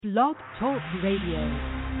Blog Talk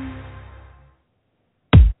Radio.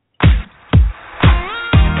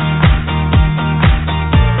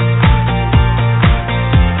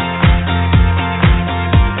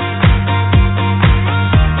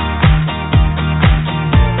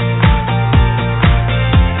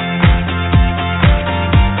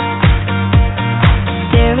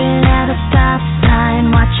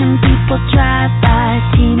 People drive by,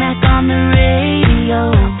 T-Mac on the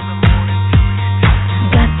radio.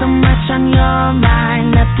 Got so much on your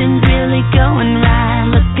mind, nothing's really going right.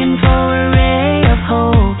 Looking for a ray of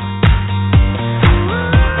hope.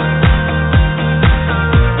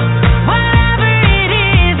 Whatever it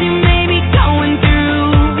is you may be going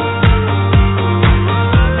through,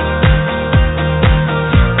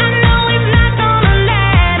 I know he's not gonna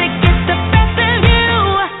let it get the best of you.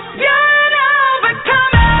 You're an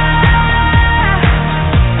overcomer.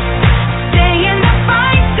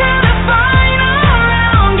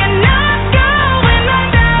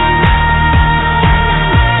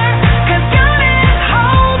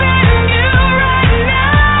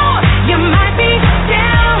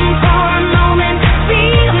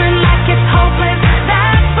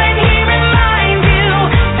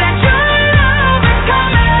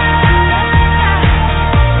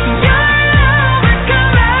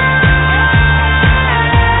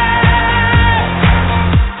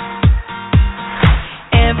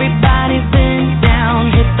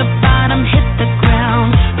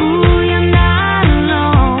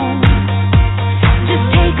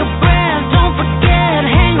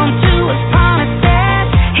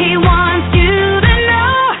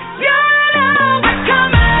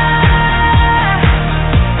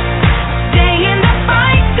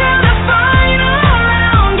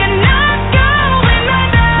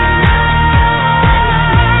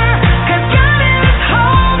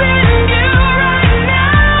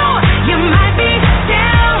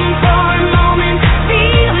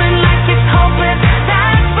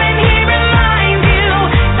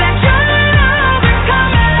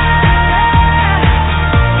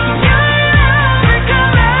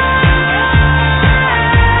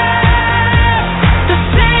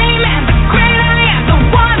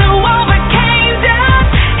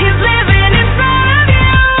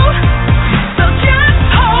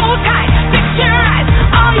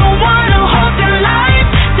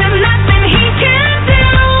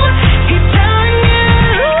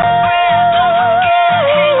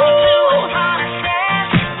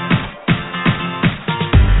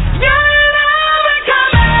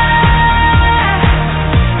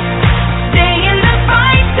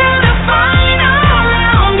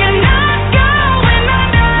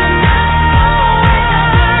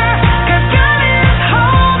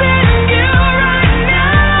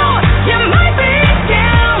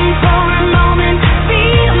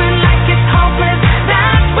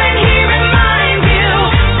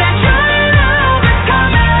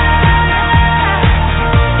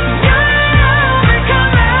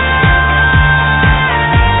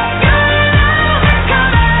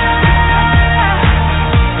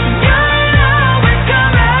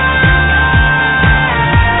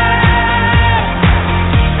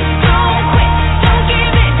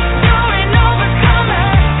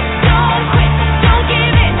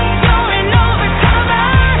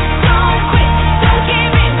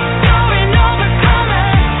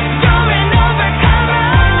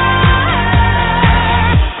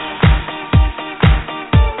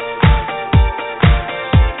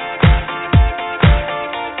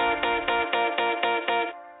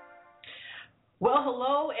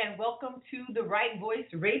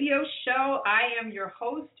 Radio show. I am your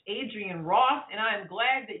host, Adrienne Ross, and I am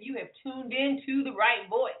glad that you have tuned in to The Right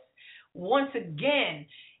Voice once again.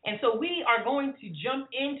 And so we are going to jump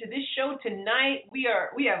into this show tonight. We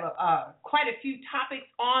have quite a few topics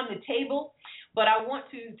on the table, but I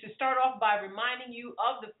want to start off by reminding you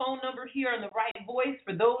of the phone number here on The Right Voice.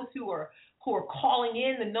 For those who are calling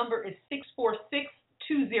in, the number is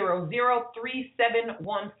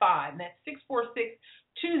 646-200-3715. That's 646-200-3715.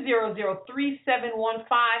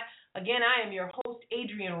 Again, I am your host,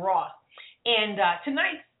 Adrienne Ross. And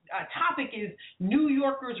tonight's topic is New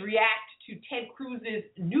Yorkers react to Ted Cruz's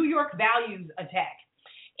New York values attack.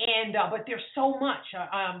 And but there's so much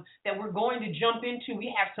that we're going to jump into.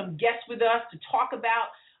 We have some guests with us to talk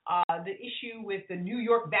about the issue with the New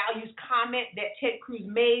York values comment that Ted Cruz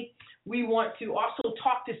made. We want to also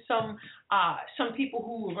talk to some people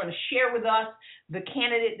who are going to share with us the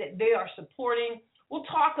candidate that they are supporting. We'll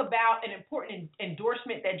talk about an important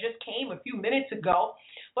endorsement that just came a few minutes ago.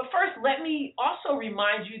 But first, let me also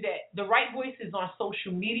remind you that The Right Voice is on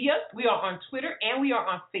social media. We are on Twitter and we are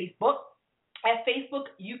on Facebook. At Facebook,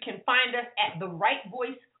 you can find us at The Right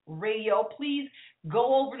Voice Radio. Please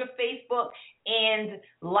go over to Facebook and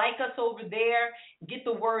like us over there. Get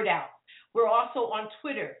the word out. We're also on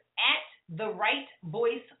Twitter at The Right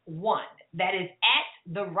Voice 1. That is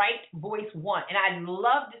at The Right Voice 1. And I'd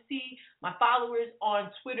love to see my followers on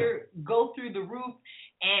Twitter go through the roof.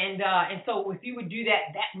 And so if you would do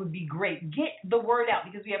that, that would be great. Get the word out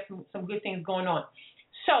because we have some good things going on.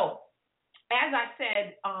 So, as I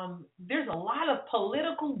said, there's a lot of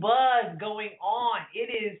political buzz going on.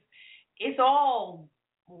 It's all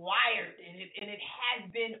wired, and it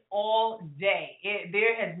has been all day.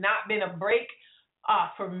 There has not been a break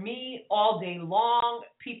for me all day long.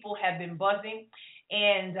 People have been buzzing,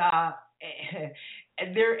 and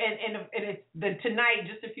tonight,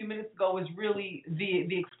 just a few minutes ago, was really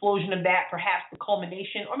the explosion of that, perhaps the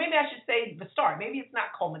culmination, or maybe I should say the start. Maybe it's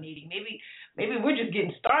not culminating. Maybe we're just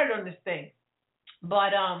getting started on this thing.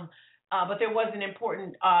 But there was an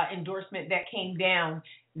important endorsement that came down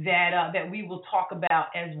that we will talk about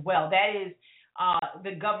as well. That is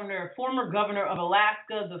the former governor of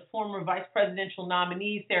Alaska, the former vice presidential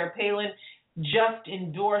nominee, Sarah Palin, just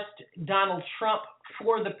endorsed Donald Trump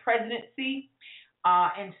for the presidency.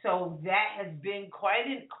 And so that has been quite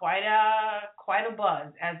a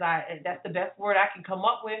buzz. That's the best word I can come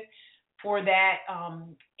up with for that.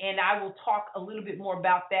 And I will talk a little bit more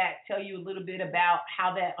about that, tell you a little bit about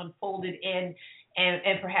how that unfolded and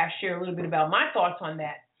perhaps share a little bit about my thoughts on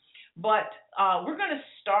that. But we're going to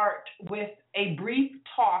start with a brief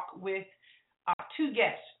talk with two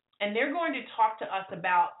guests, and they're going to talk to us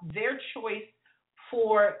about their choice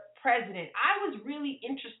for president. I was really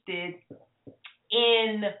interested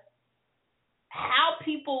in how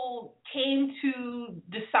people came to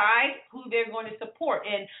decide who they're going to support.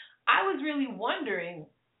 And I was really wondering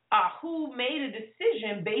who made a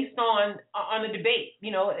decision based on a debate.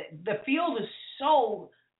 You know, the field is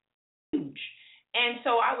so huge. And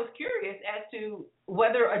so I was curious as to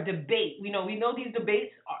whether a debate, we know these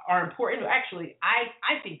debates are important. Actually,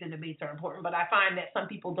 I think the debates are important, but I find that some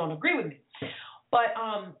people don't agree with me. But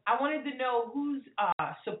I wanted to know whose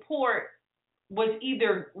support was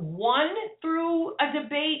either won through a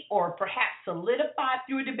debate or perhaps solidified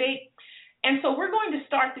through a debate. And so we're going to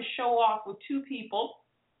start the show off with two people,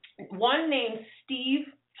 one named Steve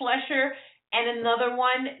Flesher and another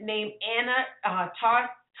one named Anna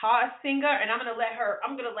Tausinger. And I'm going to let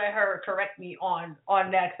her correct me on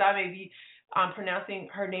that because I may be pronouncing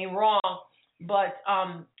her name wrong. But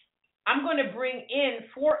I'm going to bring in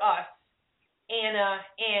for us Anna,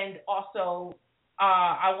 and also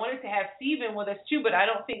I wanted to have Steven with us too, but I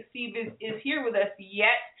don't think Steve is here with us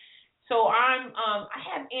yet. So I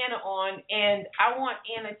have Anna on, and I want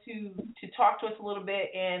Anna to talk to us a little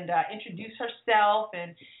bit and introduce herself,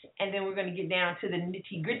 and then we're going to get down to the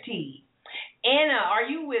nitty gritty. Anna, are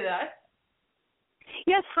you with us?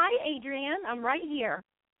 Yes. Hi, Adrienne. I'm right here.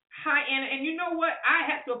 Hi, Anna. And you know what? I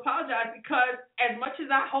have to apologize because as much as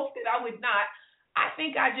I hoped that I would not, I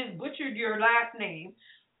think I just butchered your last name.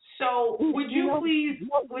 So would you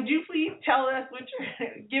please tell us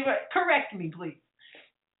correct me, please?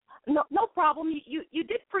 No problem. You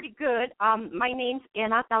did pretty good. My name's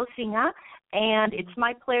Anna Tausinger, and it's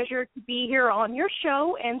my pleasure to be here on your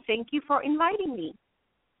show, and thank you for inviting me.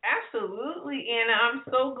 Absolutely, Anna. I'm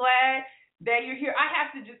so glad that you're here. I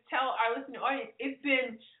have to just tell our listening audience, it's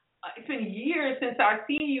been years since I've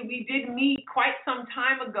seen you. We did meet quite some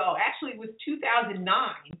time ago. Actually, it was 2009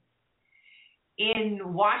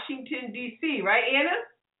 in Washington, D.C., right, Anna?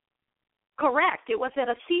 Correct. It was at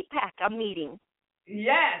a CPAC meeting.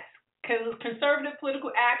 Yes, Conservative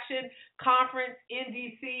Political Action Conference in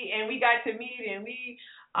D.C., and we got to meet, and we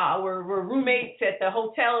were roommates at the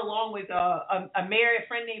hotel along with a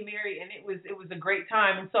friend named Mary, and it was a great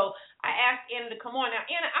time. And so I asked Anna to come on. Now,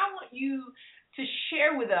 Anna, I want you to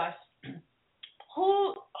share with us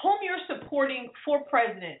whom you're supporting for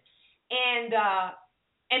president, and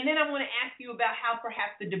then I want to ask you about how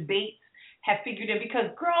perhaps the debates have figured in,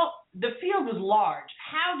 because, girl, the field is large.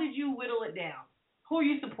 How did you whittle it down? Who are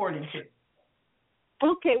you supporting to?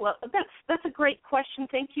 Okay, well, that's a great question.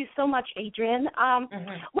 Thank you so much, Adrienne.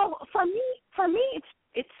 Well, for me,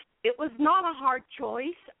 it was not a hard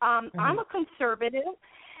choice. I'm a conservative,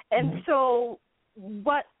 and so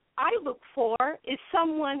what I look for is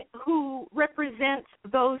someone who represents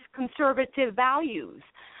those conservative values.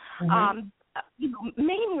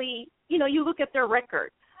 Mainly, you look at their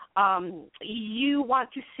record. You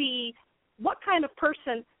want to see what kind of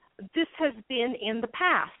person this has been in the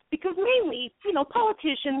past, because mainly,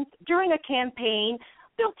 politicians during a campaign,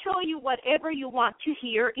 they'll tell you whatever you want to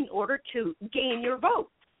hear in order to gain your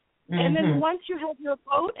vote. And then once you have your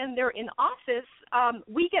vote and they're in office,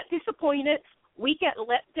 we get disappointed we get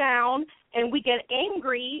let down and we get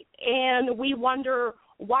angry and we wonder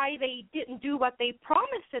why they didn't do what they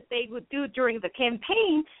promised that they would do during the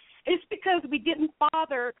campaign, is because we didn't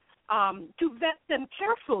bother to vet them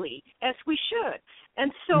carefully as we should.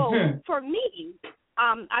 And so for me,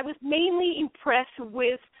 I was mainly impressed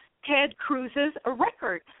with Ted Cruz's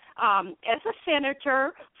record. As a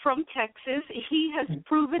senator from Texas, he has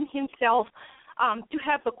proven himself to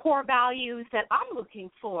have the core values that I'm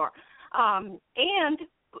looking for. And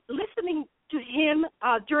listening to him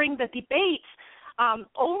during the debates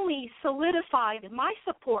only solidified my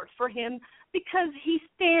support for him, because he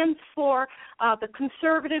stands for the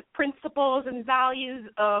conservative principles and values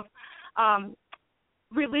of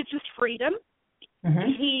religious freedom.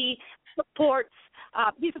 He supports.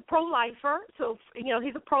 He's a pro-lifer, so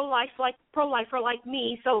he's a pro-lifer like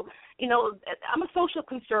me. So I'm a social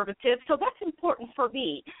conservative, so that's important for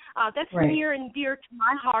me. That's near and dear to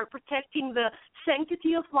my heart, protecting the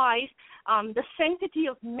sanctity of life, the sanctity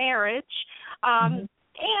of marriage.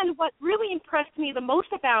 And what really impressed me the most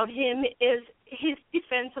about him is his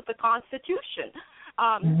defense of the Constitution.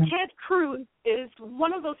 Ted Cruz is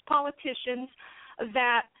one of those politicians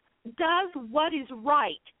that does what is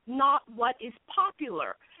right, not what is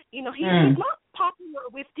popular. He's not popular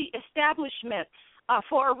with the establishment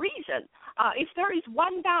for a reason. If there is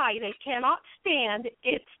one guy they cannot stand,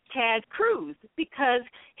 it's Ted Cruz, because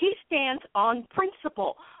he stands on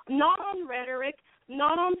principle, not on rhetoric,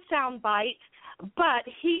 not on sound bites, but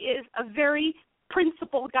he is a very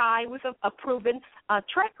principled guy with a proven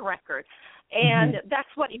track record. And that's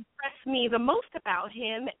what impressed me the most about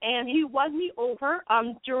him. And he won me over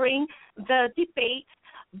during the debate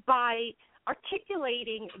by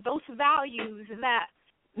articulating those values that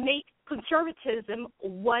make conservatism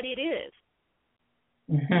what it is.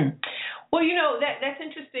 Well, that's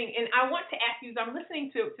interesting, and I want to ask you, I'm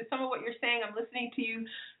listening to some of what you're saying. I'm listening to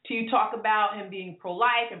you talk about him being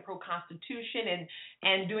pro-life and pro-Constitution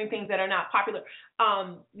and doing things that are not popular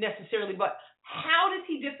necessarily, but how does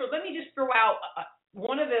he differ? Let me just throw out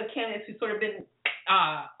one of the candidates who's sort of been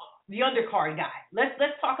the undercard guy.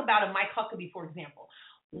 Let's talk about a Mike Huckabee, for example.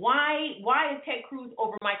 Why is Ted Cruz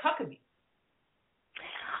over Mike Huckabee?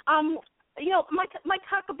 Mike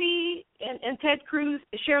Huckabee and Ted Cruz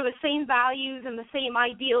share the same values and the same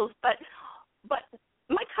ideals, but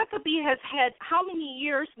Mike Huckabee has had how many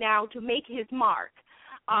years now to make his mark,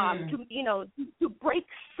 to break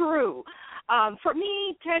through. For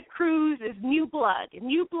me, Ted Cruz is new blood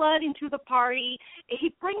into the party.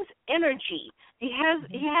 He brings energy. He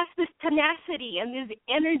has this tenacity and this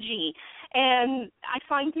energy, and I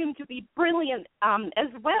find him to be brilliant as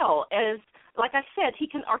well as. Like I said, he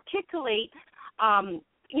can articulate,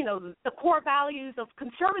 the core values of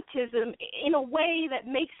conservatism in a way that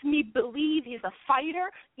makes me believe he's a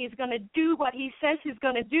fighter. He's going to do what he says he's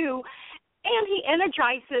going to do, and he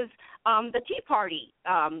energizes the Tea Party,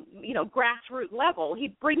 grassroots level.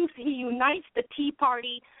 He unites the Tea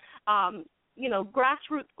Party,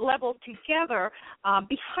 grassroots level together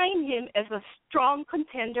behind him as a strong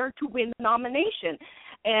contender to win the nomination.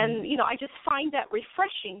 And I just find that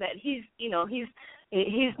refreshing that he's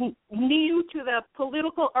new to the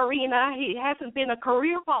political arena. He hasn't been a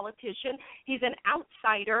career politician. He's an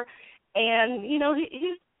outsider, and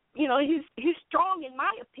he's strong in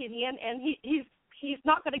my opinion. And he's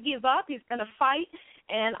not going to give up. He's going to fight,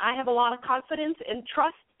 and I have a lot of confidence and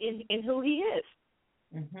trust in who he is.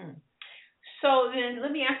 So then,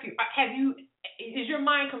 let me ask you: is your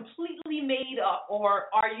mind completely made up, or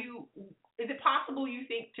is it possible, you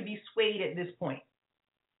think, to be swayed at this point?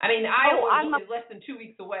 I mean, Iowa is less than 2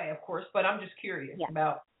 weeks away, of course, but I'm just curious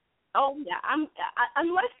about. Oh, yeah.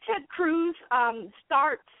 Unless Ted Cruz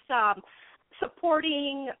starts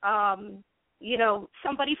supporting,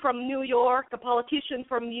 somebody from New York, a politician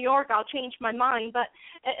from New York, I'll change my mind. But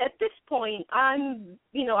at this point, I'm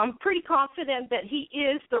pretty confident that he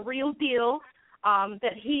is the real deal,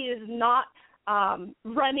 that he is not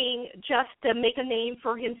running just to make a name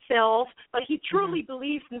for himself, but he truly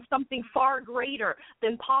believes in something far greater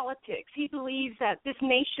than politics. He believes that this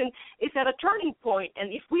nation is at a turning point,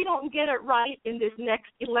 and if we don't get it right in this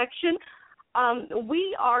next election,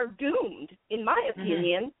 we are doomed, in my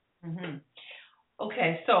opinion.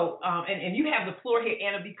 Okay, so and you have the floor here,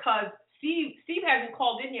 Anna, because Steve hasn't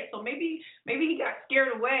called in yet, so maybe he got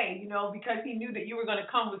scared away, because he knew that you were going to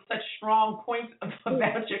come with such strong points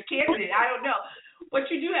about your candidate. I don't know, but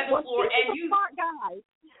you do have the floor, and you. Smart guy.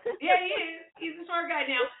 Yeah, he is. He's a smart guy.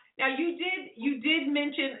 Now you did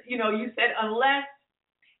mention, you said unless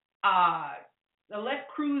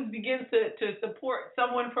Cruz begins to support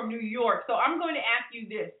someone from New York. So I'm going to ask you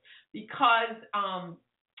this because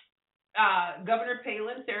Governor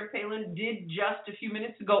Sarah Palin, did just a few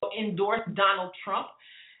minutes ago endorse Donald Trump.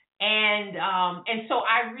 And so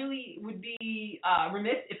I really would be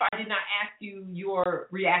remiss if I did not ask you your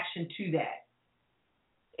reaction to that.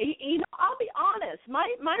 You know, I'll be honest.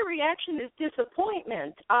 My reaction is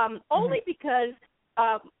disappointment, only because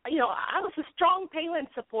you know, I was a strong Palin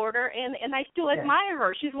supporter, and I still admire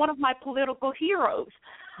her. She's one of my political heroes.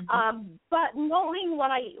 But knowing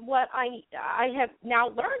what I have now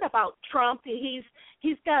learned about Trump,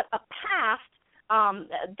 he's got a past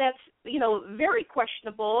that's, you know, very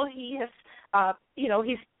questionable. He has, you know,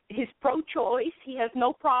 he's pro-choice. He has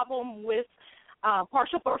no problem with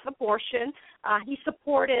partial birth abortion. He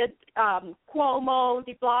supported Cuomo,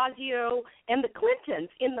 de Blasio, and the Clintons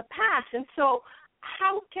in the past. And so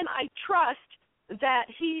how can I trust that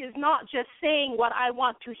he is not just saying what I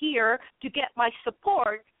want to hear to get my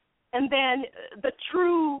support, and then the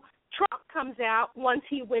true Trump comes out once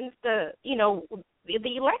he wins the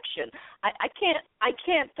election? I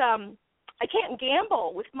can't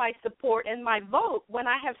gamble with my support and my vote when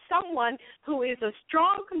I have someone who is a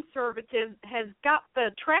strong conservative, has got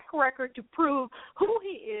the track record to prove who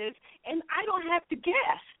he is, and I don't have to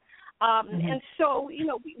guess. And so, you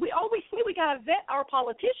know, we always say we got to vet our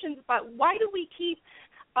politicians, but why do we keep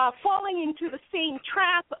falling into the same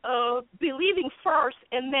trap of believing first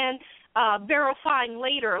and then verifying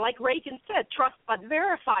later? Like Reagan said, trust but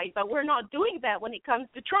verify, but we're not doing that when it comes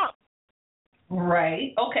to Trump.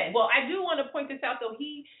 Right. Okay. Well, I do want to point this out, though.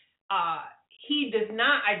 He does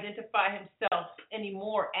not identify himself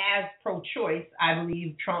anymore as pro-choice. I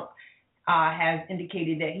believe Trump has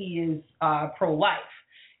indicated that he is pro-life.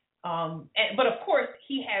 But of course,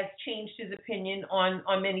 he has changed his opinion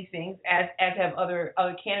on many things, as have other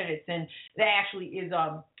candidates, and that actually is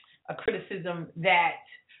a criticism that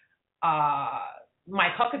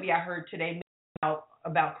Mike Huckabee, I heard today,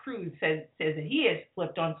 about Cruz, says that he has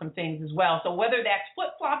flipped on some things as well. So whether that's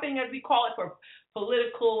flip-flopping, as we call it, for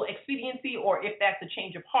political expediency, or if that's a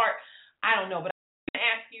change of heart, I don't know. But I'm going to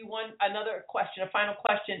ask you another question, a final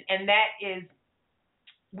question, and that is,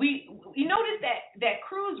 we noticed that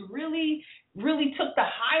Cruz really took the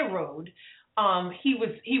high road. He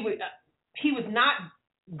was not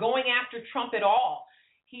going after Trump at all.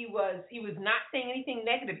 He was not saying anything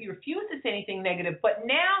negative. He refused to say anything negative. But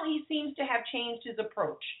now he seems to have changed his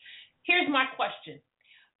approach. Here's my question: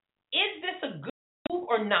 is this a good move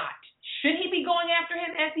or not? Should he be going after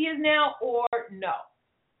him as he is now, or no?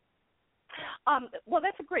 Well,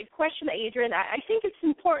 that's a great question, Adrienne. I think it's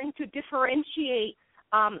important to differentiate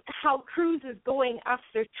how Cruz is going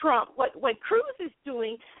after Trump. What Cruz is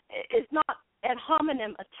doing is not ad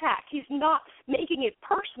hominem attack. He's not making it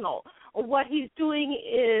personal. What he's doing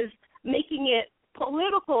is making it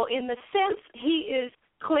political in the sense he is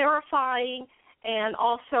clarifying and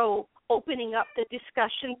also opening up the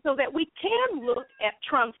discussion so that we can look at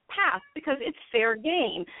Trump's past, because it's fair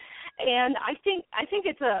game. And I think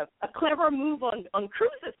it's a clever move on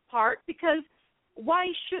Cruz's part, because why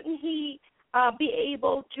shouldn't he be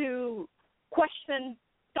able to question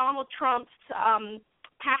Donald Trump's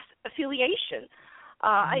past affiliation?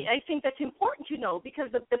 I think that's important to know, because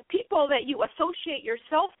the people that you associate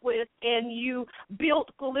yourself with and you build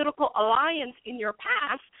political alliance in your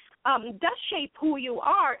past does shape who you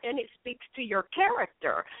are, and it speaks to your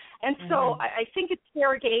character. And so I think it's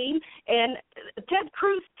fair game. And Ted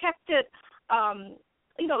Cruz kept it,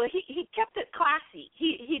 he kept it classy.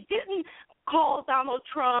 He didn't call Donald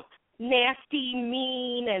Trump nasty,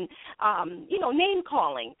 mean, and name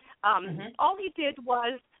calling. All he did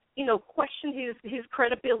was question his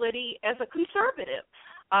credibility as a conservative,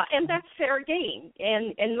 and that's fair game.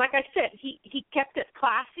 And like I said, he kept it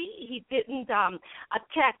classy. He didn't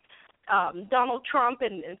attack Donald Trump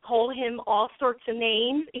and call him all sorts of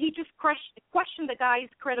names. He just questioned the guy's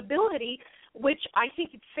credibility, which I think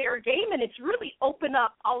it's fair game, and it's really opened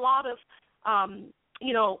up a lot of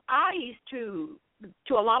eyes to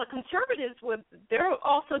a lot of conservatives. They're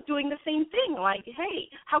also doing the same thing, like, hey,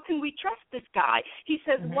 how can we trust this guy? He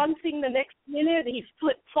says one thing the next minute, he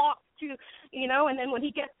flip-flops to, and then when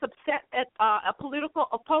he gets upset at a political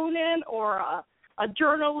opponent or a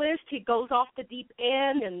journalist, he goes off the deep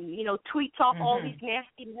end and, tweets off all these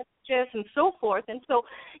nasty messages and so forth. And so,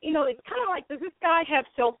 it's kind of like, does this guy have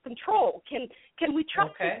self-control? Can we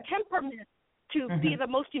trust his temperament to be the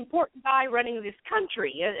most important guy running this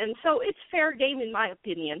country? And so it's fair game, in my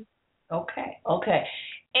opinion. Okay.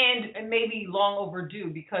 And maybe long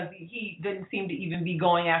overdue, because he didn't seem to even be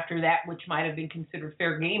going after that, which might have been considered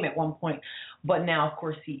fair game at one point. But now, of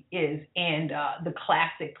course, he is. And the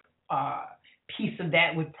classic piece of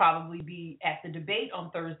that would probably be at the debate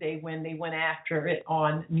on Thursday when they went after it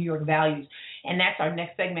on New York values. And that's our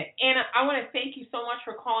next segment. Anna, I want to thank you so much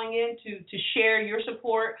for calling in to share your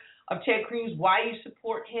support of Ted Cruz, why you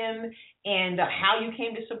support him, and how you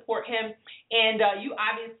came to support him. And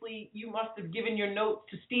you must have given your notes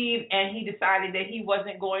to Steve, and he decided that he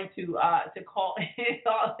wasn't going to call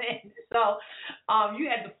in. So you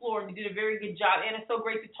had the floor, and you did a very good job. Anna, so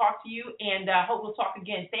great to talk to you, and I hope we'll talk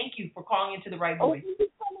again. Thank you for calling into the right voice. Thank you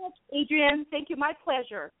so much, Adrienne. Thank you. My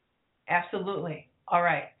pleasure. Absolutely. All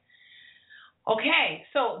right. Okay,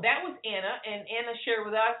 so that was Anna, and Anna shared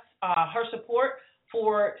with us her support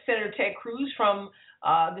for Senator Ted Cruz from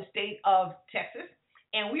the state of Texas.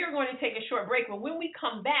 And we are going to take a short break. But when we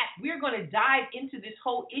come back, we are going to dive into this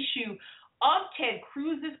whole issue of Ted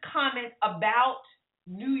Cruz's comments about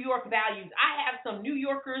New York values. I have some New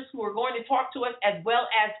Yorkers who are going to talk to us, as well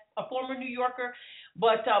as a former New Yorker.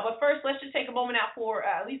 But first, let's just take a moment out for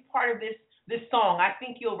at least part of this song. I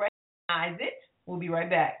think you'll recognize it. We'll be right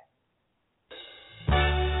back.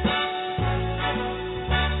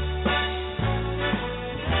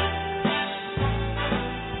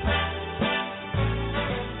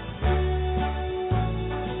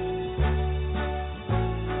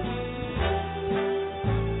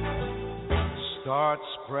 Start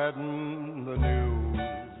spreading the news.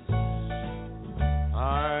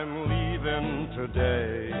 I'm leaving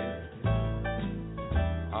today.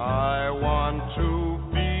 I want to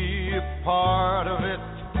be a part of it.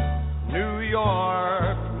 New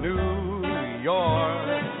York, New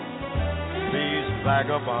York. These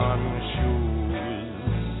vagabond shoes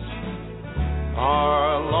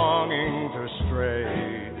are longing to stray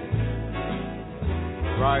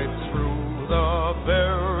right through the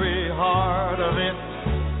very heart of it.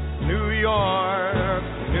 New York,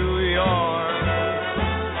 New York.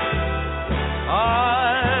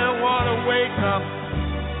 I want to wake up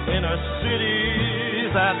in a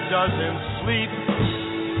city that doesn't sleep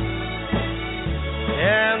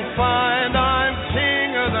and find I'm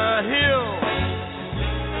king of the hill,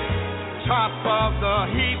 top of the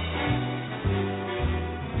heap.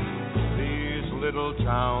 These little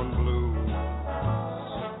town blues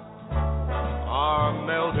are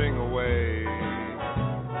melting away.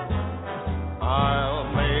 I'll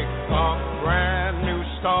make a brand new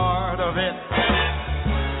start of it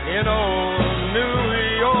in old New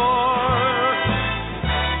York.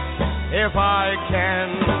 If I can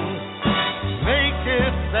make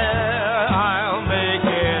it there, I'll make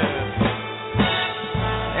it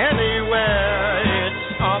anywhere. It's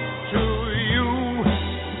up to you,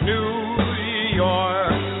 New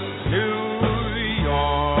York, New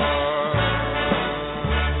York.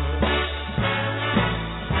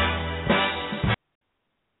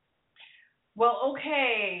 Well,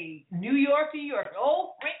 okay, New York, New York.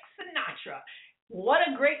 Oh, Frank Sinatra. What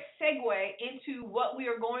a great segue into what we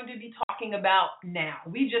are going to be talking about now.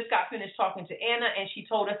 We just got finished talking to Anna, and she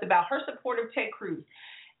told us about her support of Ted Cruz.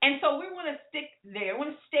 And so we want to stick there. I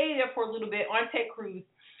want to stay there for a little bit on Ted Cruz.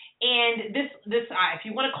 And this, if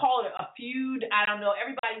you want to call it a feud, I don't know.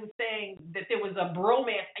 Everybody was saying that there was a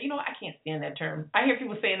bromance. You know, I can't stand that term. I hear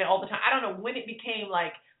people saying that all the time. I don't know when it became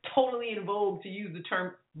like totally in vogue to use the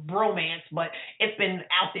term bromance, but it's been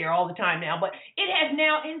out there all the time now. But it has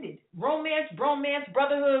now ended. Romance, bromance,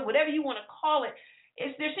 brotherhood, whatever you want to call it.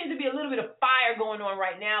 There seems to be a little bit of fire going on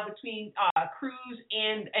right now between Cruz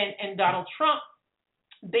and Donald Trump,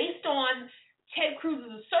 based on Ted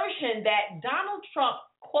Cruz's assertion that Donald Trump,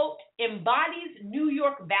 quote, embodies New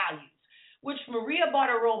York values, which Maria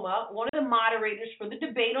Bartiromo, one of the moderators for the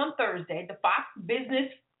debate on Thursday, the Fox Business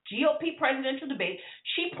GOP presidential debate,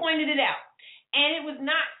 she pointed it out. And it was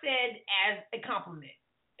not said as a compliment.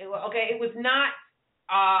 It was not,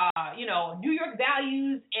 New York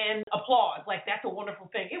values and applause, like that's a wonderful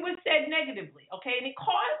thing. It was said negatively, okay? And it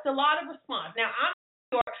caused a lot of response. Now, I'm in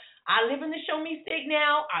New York. I live in the Show Me State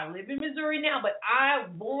now. I live in Missouri now, but I was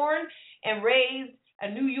born and raised a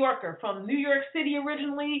New Yorker from New York City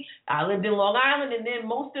originally. I lived in Long Island, and then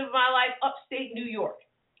most of my life upstate New York.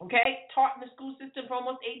 Okay, taught in the school system for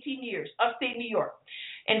almost 18 years, upstate New York.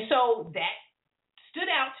 And so that stood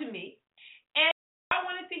out to me. And I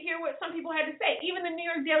wanted to hear what some people had to say. Even the New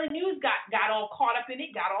York Daily News got all caught up in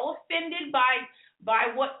it, got all offended by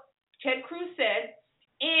what Ted Cruz said,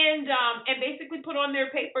 and basically put on their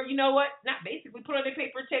paper, you know what? Not basically, put on their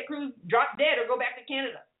paper, Ted Cruz drop dead or go back to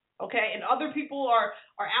Canada. Okay, and other people are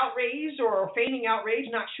outraged or feigning outrage,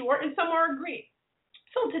 not sure, and some are agreeing.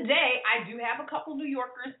 So today, I do have a couple New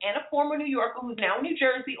Yorkers and a former New Yorker who's now in New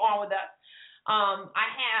Jersey on with us. I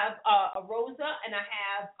have a Rosa, and I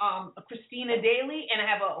have a Christina Daly, and I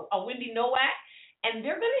have a Wendy Nowak, and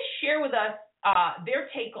they're going to share with us their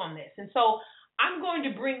take on this. And so I'm going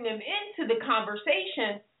to bring them into the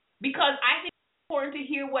conversation because I think it's important to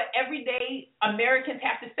hear what everyday Americans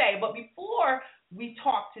have to say. But before we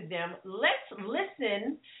talk to them, let's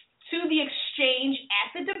listen to the exchange at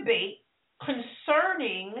the debate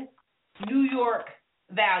concerning New York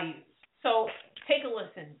values. So take a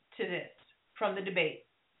listen to this from the debate.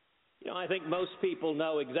 I think most people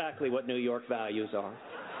know exactly what New York values are.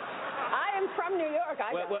 I am from New York.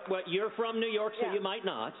 Well, you're from New York, so yeah. You might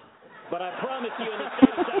not. But I promise you in the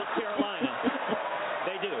state of South Carolina,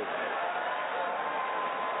 they do.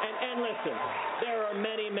 And listen, there are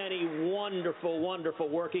many, many wonderful, wonderful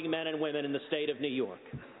working men and women in the state of New York.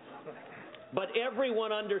 But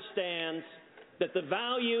everyone understands that the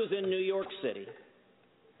values in New York City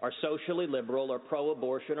are socially liberal or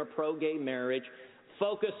pro-abortion or pro-gay marriage,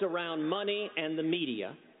 focus around money and the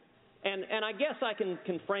media. And I guess I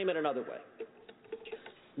can frame it another way.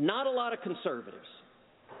 Not a lot of conservatives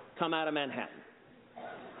come out of Manhattan.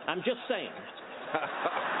 I'm just saying.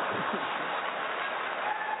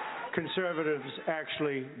 Conservatives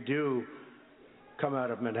actually do come out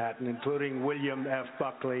of Manhattan, including William F.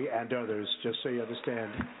 Buckley and others, just so you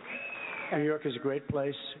understand. New York is a great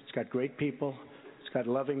place. It's got great people. It's got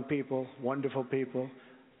loving people, wonderful people.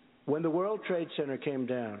 When the World Trade Center came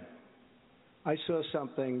down, I saw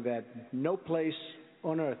something that no place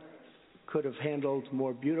on earth could have handled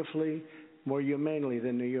more beautifully, more humanely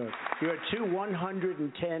than New York. You had two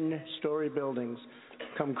 110-story buildings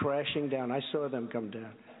come crashing down. I saw them come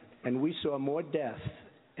down. And we saw more death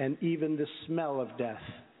and even the smell of death.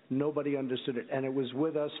 Nobody understood it. And it was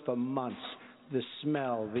with us for months, the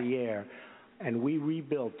smell, the air. And we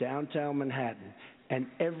rebuilt downtown Manhattan. And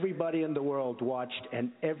everybody in the world watched,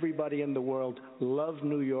 and everybody in the world loved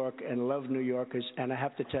New York and loved New Yorkers. And I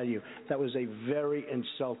have to tell you, that was a very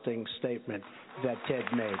insulting statement that Ted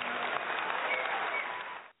made.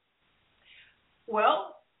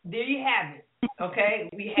 Well, there you have it. Okay,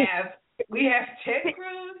 we have Ted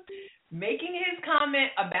Cruz making his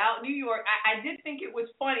comment about New York. I did think it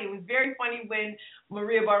was funny. It was very funny when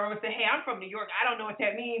Maria Bartiromo said, "Hey, I'm from New York. I don't know what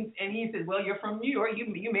that means." And he said, "Well, you're from New York.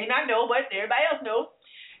 You may not know, but everybody else knows."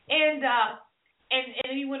 And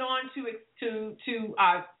he went on to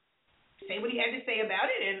say what he had to say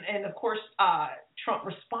about it. And of course, Trump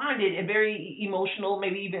responded a very emotional,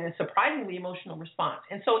 maybe even a surprisingly emotional response.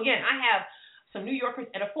 And so again, I have some New Yorkers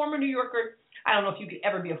and a former New Yorker. I don't know if you could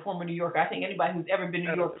ever be a former New Yorker. I think anybody who's ever been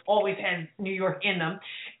to New York always has New York in them.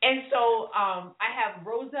 And so I have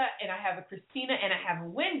Rosa, and I have a Christina, and I have a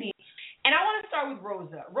Wendy. And I want to start with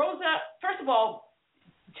Rosa. Rosa, first of all,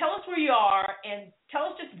 tell us where you are, and tell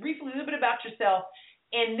us just briefly a little bit about yourself.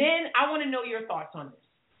 And then I want to know your thoughts on this.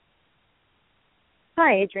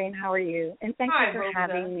 Hi, Adrienne. How are you? And thank you for Rosa.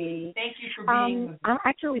 having me. Thank you for being with me. I'm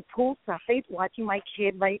actually poolside watching my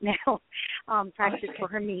kid right now practice for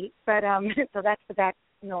her meet. But so that's the back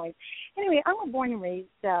noise. Anyway, I'm a born and raised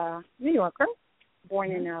New Yorker,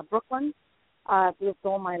 born in Brooklyn. Lived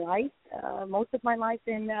all my life, most of my life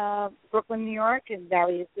in Brooklyn, New York, in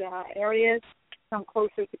various areas. Some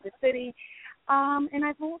closer to the city. And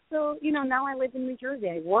I've also, now I live in New Jersey.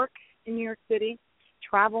 I work in New York City,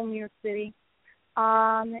 travel New York City.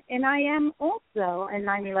 And I am also a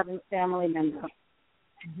 9/11 family member.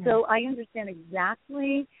 Mm-hmm. So I understand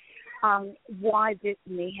exactly why this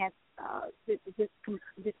may have, this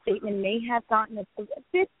statement may have gotten a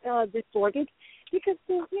bit distorted, because,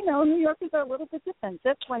 New Yorkers are a little bit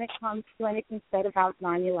defensive when it comes to anything said about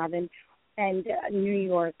 9/11 and New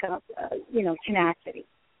York, tenacity.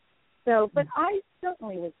 So, but I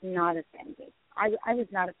certainly was not offended. I was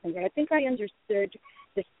not offended. I think I understood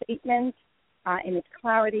the statement in its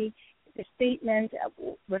clarity. The statement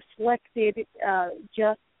reflected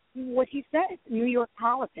just what he said, New York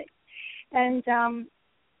politics. And,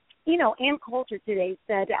 Ann Coulter today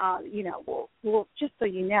said, well, just so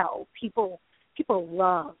you know, people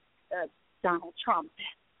love Donald Trump.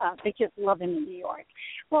 They just love him in New York.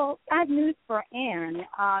 Well, I have news for Ann.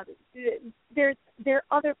 There are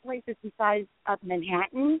other places besides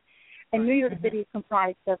Manhattan. And New York City is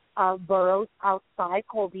comprised of boroughs outside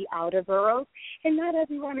called the outer boroughs, and not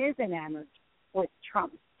everyone is enamored with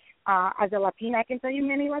Trump. As a Latina, I can tell you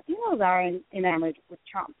many Latinos are enamored with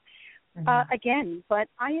Trump. Again, but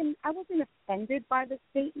I wasn't offended by the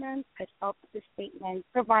statement. I felt that the statement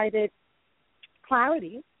provided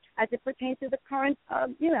clarity as it pertains to the current,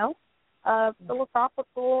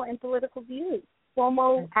 philosophical and political views.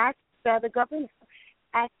 Cuomo asked the governor,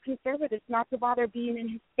 asked conservatives not to bother being in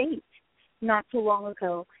his state not too long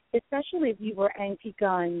ago, especially if you were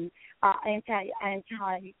anti-gun,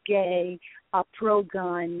 anti-gay,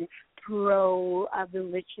 pro-gun,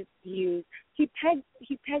 pro-religious views.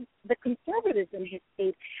 he pegged the conservatives in his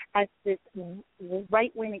state as this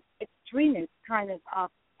right-wing extremist kind of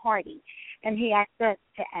party, and he asked us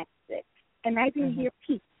to exit. And I didn't hear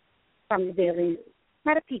peep from the Daily News.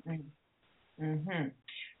 Not a peep.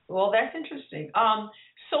 Well, that's interesting.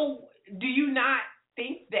 So do you not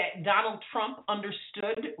think that Donald Trump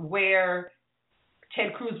understood where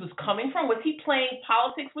Ted Cruz was coming from? Was he playing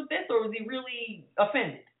politics with this, or was he really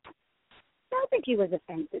offended? I don't think he was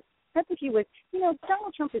offended. I think he was,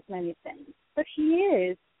 Donald Trump is many things, but he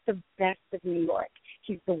is the best of New York.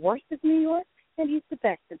 He's the worst of New York, and he's the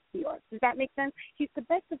best of New York. Does that make sense? He's the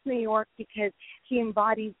best of New York because he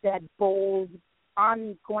embodies that bold,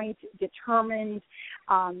 ongoing, determined,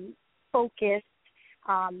 focused,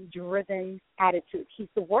 driven attitude. He's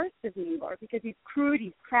the worst of New York because he's crude,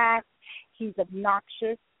 he's crass, he's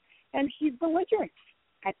obnoxious, and he's belligerent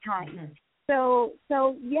at times. So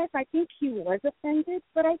yes, I think he was offended,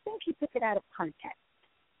 but I think he took it out of context.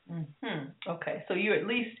 Okay, so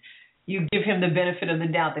you give him the benefit of the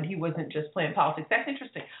doubt that he wasn't just playing politics. That's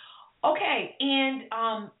interesting. Okay, and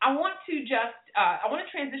I want to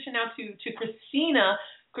transition now to Christina.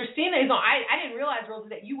 Christina is on. I didn't realize, Rosa,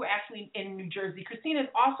 that you were actually in New Jersey. Christina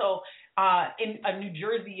is also in a New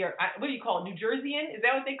Jersey, or what do you call it? New Jerseyan? Is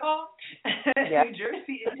that what they call? Yeah. New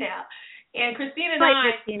Jersey now. And Christina and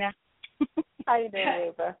Hi, Christina. How you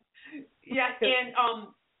doing, Ava? Yes, and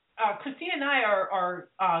Christina and I are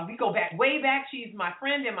we go way back. She's my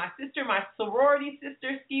friend and my sister, my sorority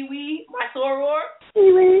sister, Ski-Wee, my soror.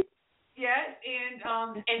 Ski-Wee. Yes, and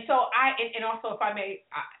so and also, if I may,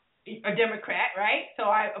 a Democrat, right? So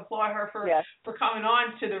I applaud her for coming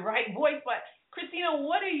on to the right voice. But Christina,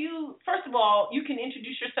 first of all, you can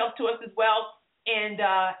introduce yourself to us as well, and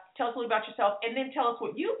tell us a little about yourself, and then tell us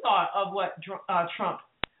what you thought of what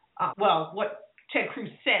what Ted Cruz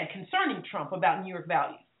said concerning Trump about New York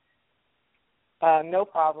values. No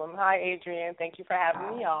problem. Hi, Adrienne. Thank you for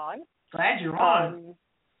having me on. Glad you're on.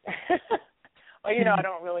 Well, I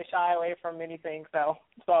don't really shy away from anything, so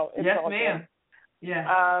it's yes, all ma'am. good. Yeah.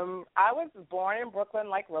 I was born in Brooklyn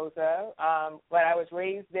like Rosa, but I was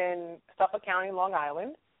raised in Suffolk County, Long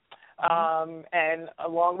Island, and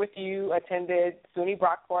along with you, attended SUNY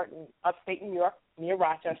Brockport in upstate New York near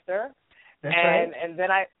Rochester. That's right.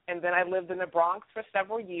 And then I lived in the Bronx for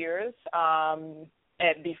several years.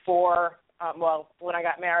 And before, when I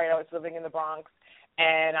got married, I was living in the Bronx,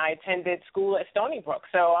 and I attended school at Stony Brook.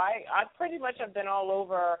 So I pretty much have been all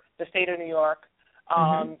over the state of New York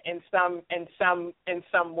in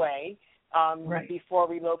some way before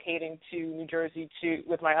relocating to New Jersey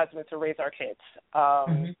with my husband to raise our kids.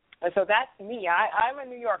 And so that's me. I'm a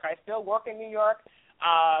New Yorker. I still work in New York.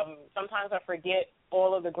 Sometimes I forget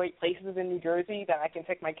all of the great places in New Jersey that I can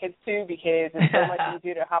take my kids to because it's so much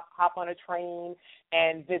easier to hop on a train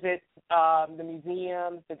and visit the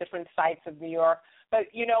museums, the different sites of New York. But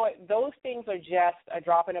you know what? Those things are just a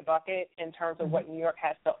drop in a bucket in terms of what New York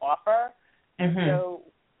has to offer. And so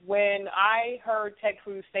when I heard Ted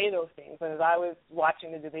Cruz say those things, and as I was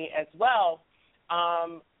watching the debate as well,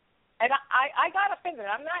 and I got offended.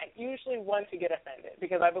 I'm not usually one to get offended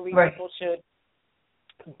because I believe people should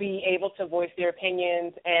be able to voice their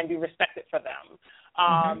opinions and be respected for them.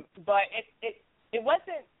 But it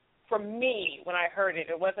wasn't, for me, when I heard it,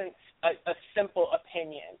 it wasn't a simple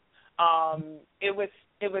opinion. It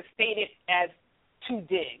was stated as to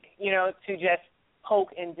dig, to just poke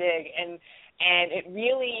and dig, and it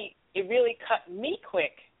really cut me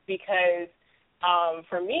quick because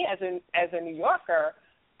for me as a New Yorker,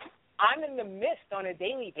 I'm in the midst on a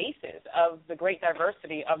daily basis of the great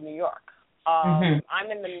diversity of New York. I'm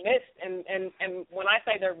in the midst, and when I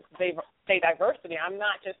say diversity, I'm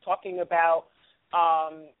not just talking about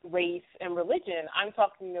race and religion. I'm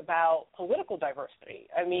talking about political diversity.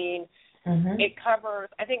 I mean, it covers,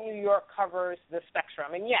 I think New York covers the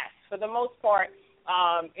spectrum. And yes, for the most part,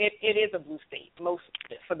 it is a blue state.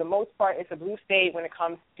 For the most part, it's a blue state when it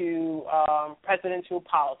comes to presidential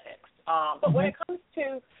politics. But when it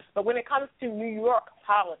comes to New York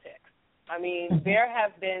politics, I mean,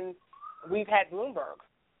 we've had Bloomberg,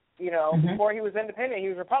 before he was independent, he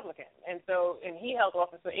was Republican. And he held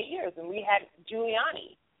office for 8 years. And we had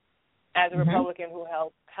Giuliani as a Republican who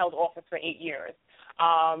held office for 8 years.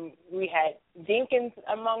 We had Dinkins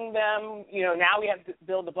among them. Now we have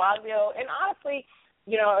Bill de Blasio. And honestly,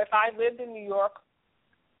 if I lived in New York,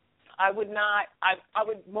 I would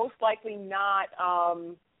most likely not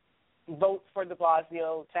vote for de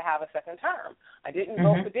Blasio to have a second term. I didn't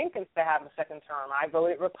vote for Dinkins to have a second term. I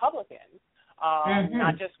voted Republican,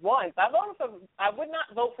 not just once. I would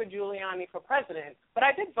not vote for Giuliani for president, but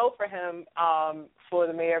I did vote for him for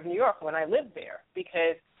the mayor of New York when I lived there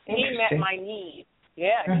because He met my needs.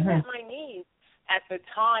 Yeah, he met my needs at the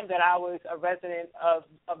time that I was a resident of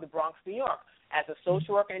the Bronx, New York, as a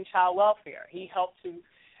social worker in child welfare. He helped to,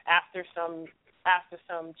 after some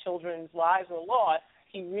children's lives were lost,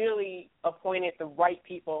 he really appointed the right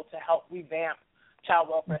people to help revamp child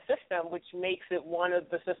welfare system, which makes it one of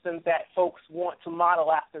the systems that folks want to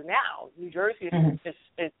model after now. New Jersey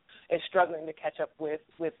is struggling to catch up with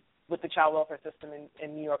the child welfare system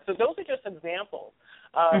in New York. So those are just examples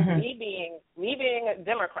of me being a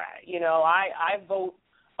Democrat. You know, I vote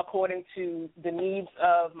according to the needs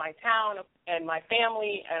of my town and my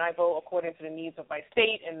family, and I vote according to the needs of my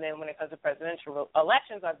state. And then when it comes to presidential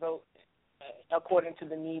elections, I vote according to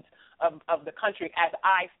the needs of the country as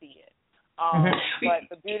I see it. But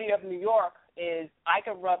the beauty of New York is I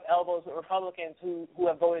can rub elbows with Republicans who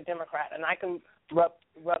have voted Democrat, and I can rub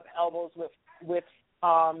elbows with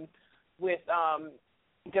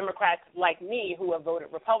Democrats like me who have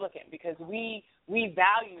voted Republican, because we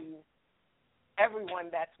value everyone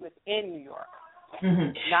that's within New York,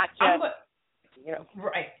 not just.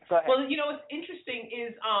 Right. Go ahead. Well, you know, what's interesting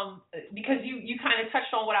is because you kind of touched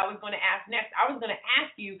on what I was going to ask next. I was going to ask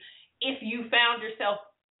you if you found yourself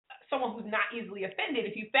someone who's not easily offended,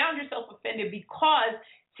 if you found yourself offended because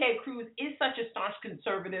Ted Cruz is such a staunch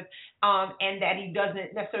conservative and that he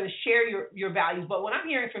doesn't necessarily share your values. But what I'm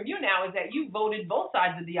hearing from you now is that you voted both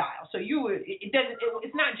sides of the aisle. So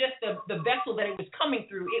it's not just the vessel that it was coming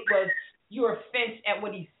through. It was your offense at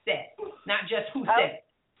what he said, not just who said it.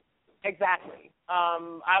 Exactly.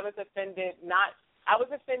 I was offended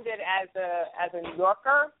as a New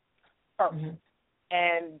Yorker first,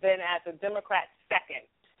 and then as a Democrat second.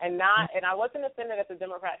 And I wasn't offended as a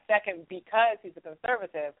Democrat second because he's a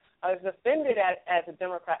conservative. I was offended as a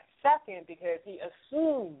Democrat second because he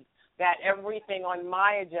assumed that everything on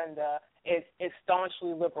my agenda is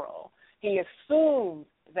staunchly liberal. He assumed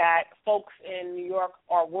that folks in New York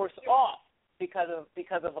are worse off because of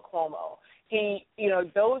a Cuomo.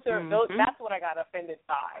 That's what I got offended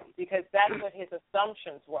by, because that's what his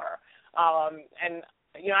assumptions were. And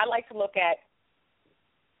I like to look at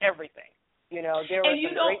everything. There were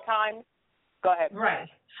some great times. Go ahead. Right.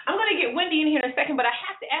 I'm going to get Wendy in here in a second, but I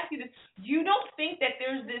have to ask you this. You don't think that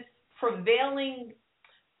there's this prevailing,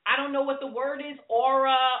 I don't know what the word is,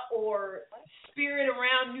 aura or spirit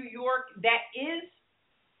around New York that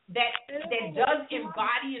does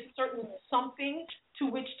embody a certain something to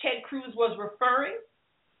which Ted Cruz was referring?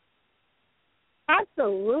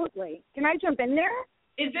 Absolutely. Can I jump in there?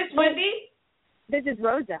 Is this Wendy? This is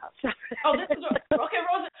Rosa. Oh, this is okay,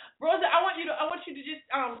 Rosa. Rosa, I want you to just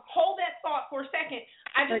hold that thought for a second.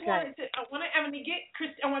 I want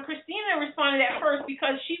Christina to respond to that first,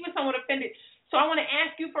 because she was somewhat offended. So I want to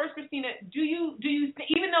ask you first, Christina. Do you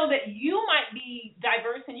even though that you might be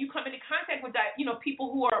diverse and you come into contact with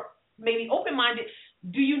people who are maybe open-minded,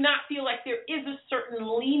 do you not feel like there is a certain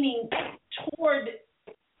leaning toward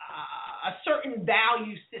a certain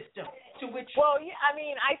value system to which? Well, yeah, I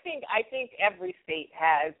mean, I think every state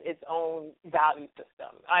has its own value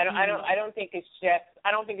system. I don't think it's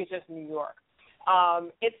just New York.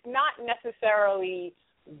 It's not necessarily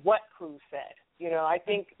what Cruz said. I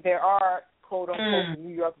think there are quote unquote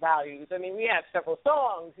New York values. I mean, we have several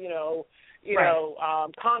songs.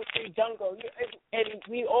 Concrete Jungle, and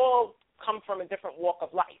we all come from a different walk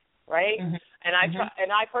of life. Right, and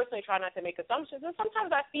I personally try not to make assumptions, and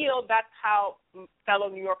sometimes I feel that's how fellow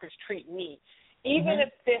New Yorkers treat me. Even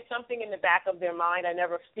if there's something in the back of their mind, I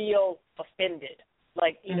never feel offended.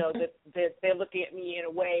 Like that they're looking at me in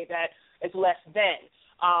a way that is less than.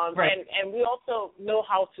 And we also know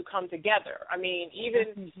how to come together. I mean,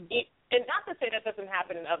 and not to say that doesn't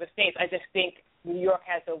happen in other states. I just think New York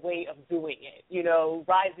has a way of doing it.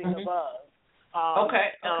 Rising above.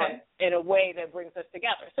 In a way that brings us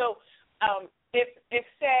together. So, if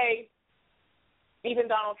say, even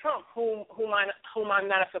Donald Trump, whom I'm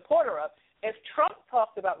not a supporter of, if Trump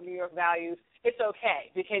talked about New York values, it's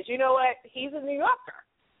okay, because you know what, he's a New Yorker.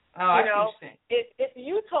 Interesting. If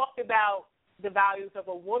you talked about the values of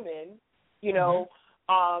a woman, then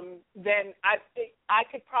I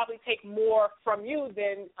could probably take more from you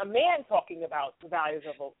than a man talking about the values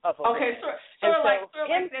of a woman. Okay,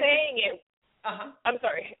 saying it. I'm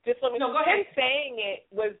sorry. Just let me. No, go ahead. Him saying it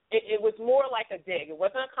was more like a dig. It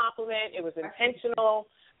wasn't a compliment. It was intentional,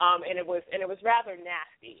 and it was rather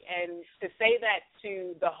nasty. And to say that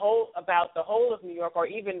to about the whole of New York, or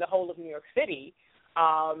even the whole of New York City,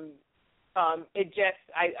 it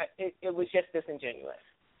was just disingenuous.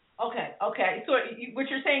 Okay. So what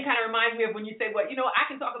you're saying kind of reminds me of when you say, I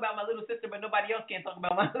can talk about my little sister, but nobody else can talk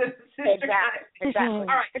about my little sister. Exactly.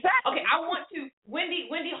 All right. Exactly. Okay, I want to, Wendy,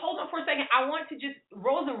 hold on for a second. I want to just,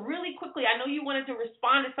 Rosa wanted to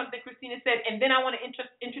respond to something Christina said, and then I want to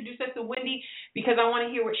introduce us to Wendy because I want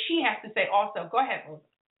to hear what she has to say also. Go ahead, Rosa.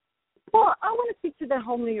 Well, I want to speak to the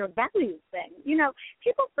whole New York values thing. You know,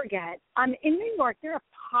 people forget, in New York, there are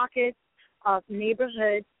pockets of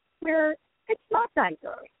neighborhoods where it's not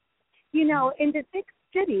diverse. You know, in the big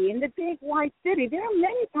city, in the big wide city, there are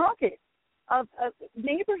many pockets of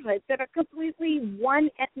neighborhoods that are completely one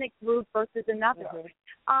ethnic group versus another.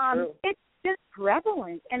 It's just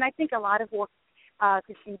prevalent. And I think a lot of what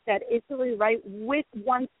Christine said is really right. With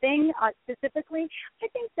one thing specifically, I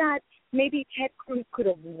think that maybe Ted Cruz could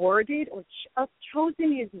have worded or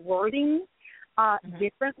chosen his wording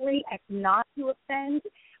differently as not to offend.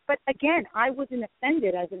 But again, I wasn't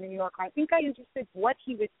offended as a New Yorker. I think I understood what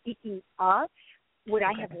he was speaking of. Would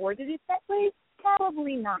I have worded it that way?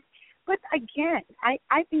 Probably not. But again,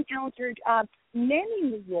 I've encountered many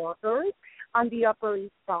New Yorkers on the Upper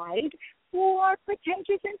East Side who are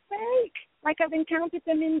pretentious and fake. Like I've encountered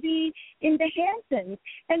them in the Hamptons,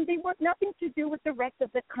 and they want nothing to do with the rest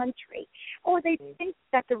of the country. Or they think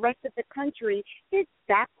that the rest of the country is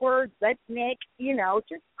backward, redneck, you know,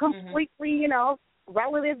 just completely, you know,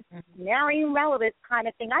 relatives marrying relatives kind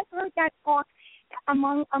of thing. I've heard that talk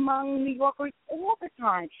among New Yorkers all the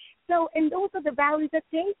time. So, and those are the values that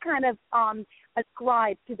they kind of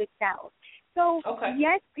ascribe to the South. So,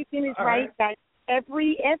 yes, Christine is right that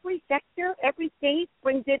every sector, every state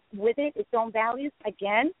brings it with it its own values.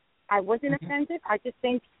 Again, I wasn't offended. I just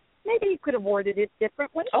think maybe you could have worded it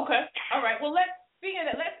differently. Okay. All right. Well, speaking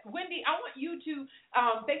of that, Wendy, I want you to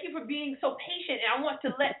thank you for being so patient, and I want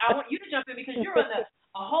you to jump in because you're in a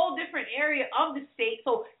whole different area of the state.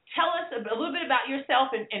 So tell us a little bit about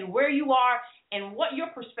yourself and where you are and what your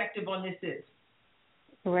perspective on this is.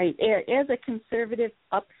 Right. As a conservative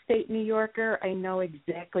upstate New Yorker, I know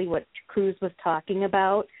exactly what Cruz was talking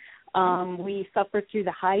about. We suffered through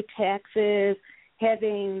the high taxes,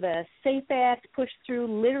 having the SAFE Act pushed through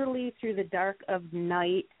literally through the dark of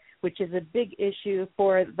night, which is a big issue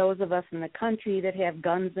for those of us in the country that have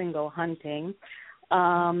guns and go hunting.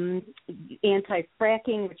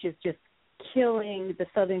 Anti-fracking, which is just killing the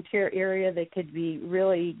Southern Tier area. They could be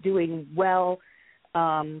really doing well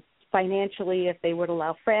financially if they would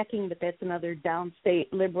allow fracking, but that's another downstate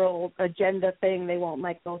liberal agenda thing they won't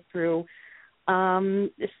let go through.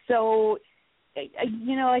 So,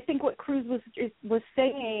 you know, I think what Cruz was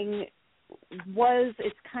saying was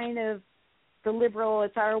it's kind of the liberal,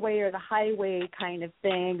 it's our way or the highway kind of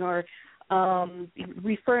thing, or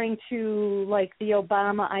referring to like the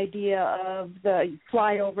Obama idea of the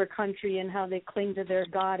flyover country and how they cling to their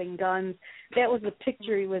God and guns. That was the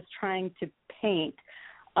picture he was trying to paint.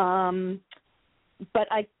 But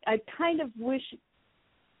I kind of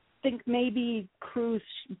think maybe Cruz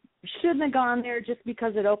shouldn't have gone there just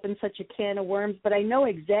because it opened such a can of worms, but I know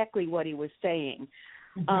exactly what he was saying.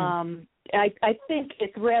 I think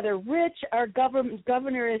it's rather rich. Our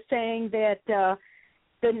governor is saying that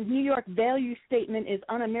the New York value statement is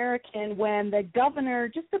un-American when the governor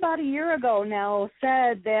just about a year ago now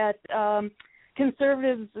said that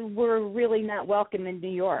conservatives were really not welcome in New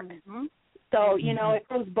York. So, you know, it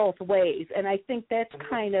goes both ways. And I think that's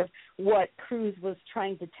kind of what Cruz was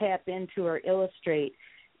trying to tap into or illustrate.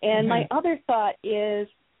 And my other thought is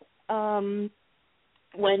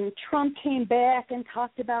when Trump came back and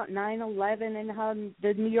talked about 9/11 and how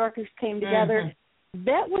the New Yorkers came together,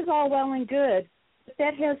 that was all well and good. But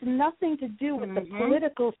that has nothing to do with the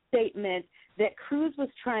political statement that Cruz was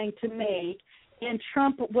trying to make and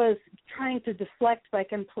Trump was trying to deflect by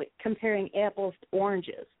comparing apples to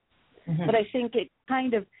oranges. But I think it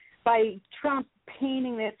kind of, by Trump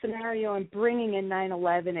painting that scenario and bringing in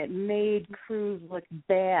 9/11, it made Cruz look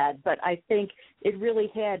bad. But I think it really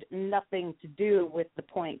had nothing to do with the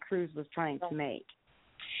point Cruz was trying to make.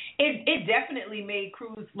 It definitely made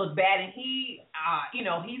Cruz look bad, and he, you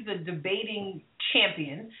know, he's a debating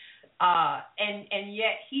champion, and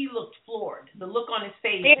yet he looked floored. The look on his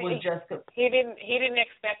face was just. He didn't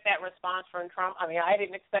expect that response from Trump. I mean, I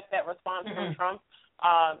didn't expect that response from Trump.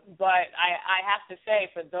 But I have to say,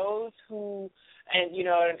 for those who, and you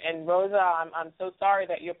know, and Rosa, I'm so sorry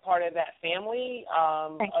that you're part of that family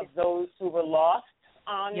of those who were lost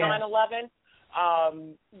on 9/11.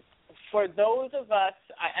 For those of us,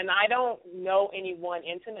 and I don't know anyone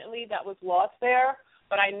intimately that was lost there,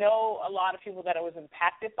 but I know a lot of people that it was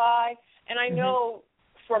impacted by, and I know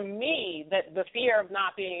for me that the fear of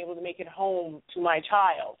not being able to make it home to my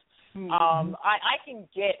child. I can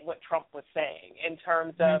get what Trump was saying in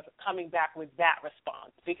terms of coming back with that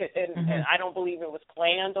response, because and I don't believe it was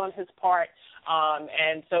planned on his part.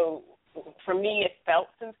 And so for me, it felt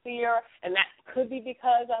sincere, and that could be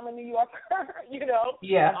because I'm a New Yorker, you know.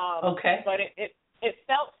 Yeah. Okay. But it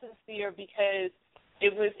felt sincere because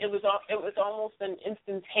it was almost an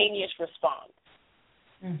instantaneous response.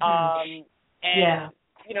 Mm-hmm. And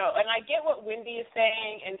you know, and I get what Wendy is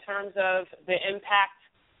saying in terms of the impact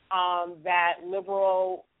that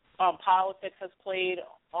liberal politics has played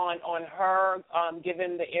on her,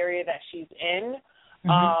 given the area that she's in.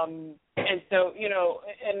 Mm-hmm. And so, you know,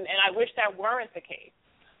 and I wish that weren't the case.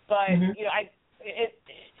 But, you know,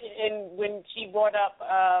 and when she brought up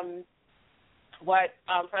what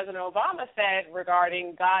President Obama said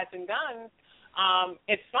regarding gods and guns,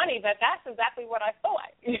 it's funny that that's exactly what I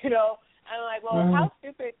thought, you know. And I'm like, well, how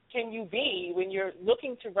stupid can you be when you're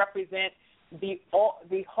looking to represent the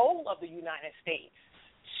whole of the United States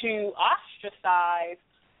to ostracize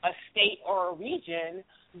a state or a region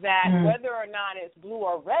that whether or not it's blue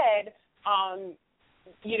or red,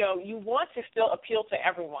 you know, you want to still appeal to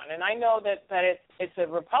everyone. And I know that it's a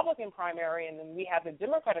Republican primary and then we have the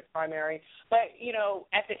Democratic primary, but, you know,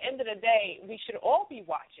 at the end of the day, we should all be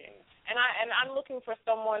watching. And I'm looking for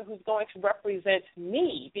someone who's going to represent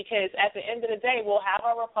me, because at the end of the day, we'll have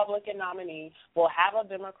a Republican nominee, we'll have a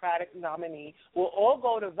Democratic nominee, we'll all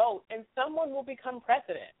go to vote, and someone will become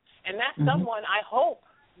president. And that someone, I hope,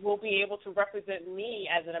 will be able to represent me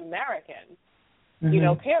as an American, you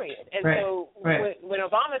know, period. And so when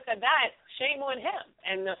Obama said that, shame on him.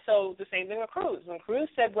 And so the same thing with Cruz. When Cruz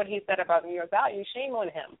said what he said about New York values, shame on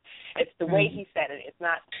him. It's the way he said it. It's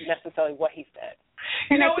not necessarily what he said.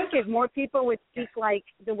 And I think if more people would speak like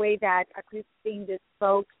the way that Christine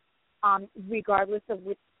spoke, regardless of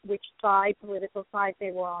which side, political side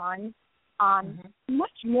they were on, much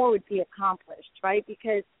more would be accomplished, right?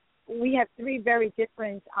 Because we have three very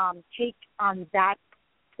different takes on that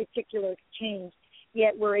particular exchange,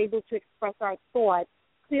 yet we're able to express our thoughts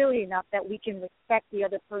clearly enough that we can respect the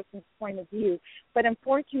other person's point of view. But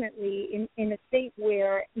unfortunately, in a state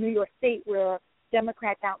where, New York State, where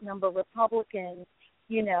Democrats outnumber Republicans,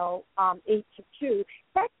 you know, 8-2,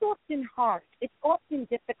 that's often hard. It's often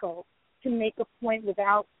difficult to make a point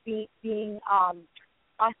without being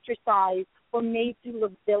ostracized or made to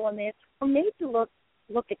look villainous or made to look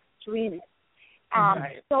extremist.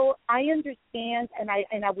 So I understand, and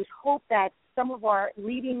I would hope that some of our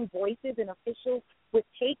leading voices and officials would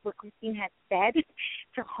take what Christine has said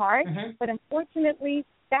to heart. But unfortunately,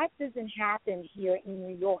 that doesn't happen here in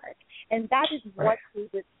New York, and that is what we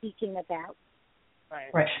were speaking about.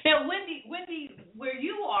 Right. Now, Wendy, where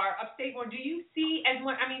you are, upstate, or do you see as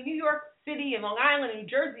much? I mean, New York City and Long Island and New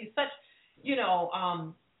Jersey is such, you know,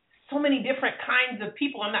 so many different kinds of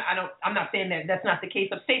people. I'm not saying that that's not the case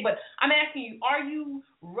upstate, but I'm asking you: are you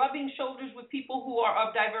rubbing shoulders with people who are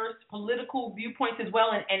of diverse political viewpoints as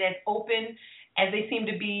well, and as open as they seem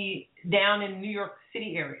to be down in New York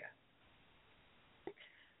City area?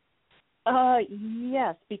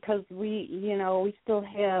 Yes, because we still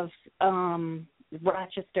have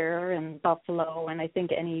Rochester and Buffalo, and I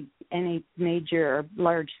think any major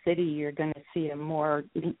large city, you're going to see a more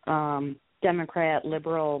Democrat,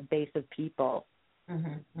 liberal base of people.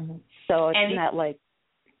 So it's not like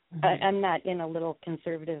I'm not in a little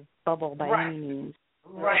conservative bubble by any means.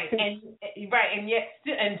 And yet,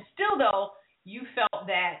 still though, you felt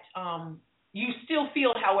that you still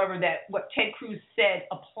feel, however, that what Ted Cruz said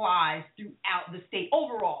applies throughout the state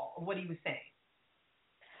overall of what he was saying.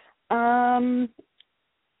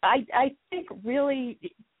 I think really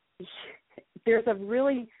there's a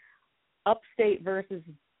really upstate versus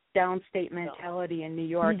downstate mentality in New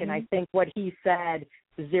York, and I think what he said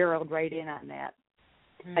zeroed right in on that.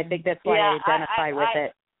 I think that's why I identify with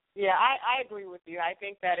it. Yeah, I agree with you. I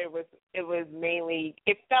think that it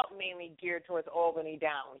felt mainly geared towards Albany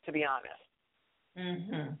down, to be honest.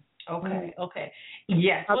 Okay.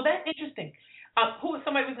 Yes. Well, that's interesting.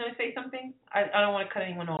 Somebody was going to say something? I don't want to cut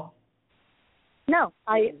anyone off. No,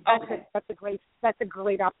 that's a great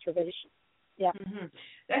observation. Yeah.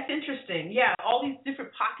 That's interesting. Yeah, all these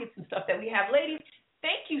different pockets and stuff that we have. Ladies,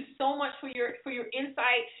 thank you so much for your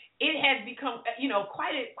insight. It has become, you know,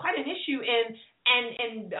 quite an issue,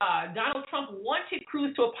 and Donald Trump wanted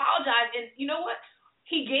Cruz to apologize, and you know what?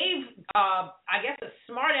 He gave, I guess, a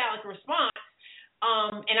smart aleck response,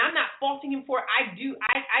 and I'm not faulting him for it. I do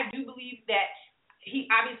believe that he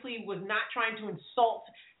obviously was not trying to insult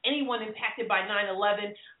anyone impacted by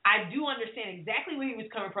 9/11. I do understand exactly where he was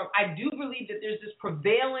coming from. I do believe that there's this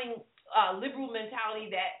prevailing liberal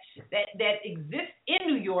mentality that exists in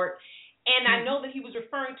New York, and I know that he was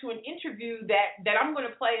referring to an interview that I'm going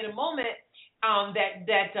to play in a moment,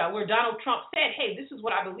 where Donald Trump said, "Hey, this is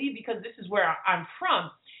what I believe because this is where I'm from."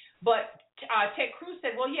 But Ted Cruz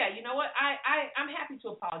said, well, yeah, you know what? I'm happy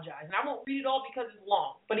to apologize. And I won't read it all because it's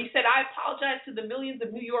long. But he said, I apologize to the millions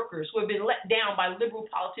of New Yorkers who have been let down by liberal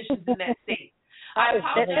politicians in that state. I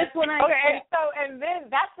apologize. And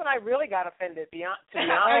then that's when I really got offended, to be honest.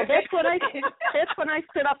 That's when I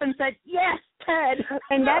stood up and said, yes, Ted.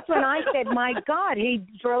 And that's when I said, my God, he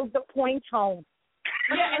drove the points home.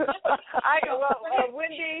 Yeah,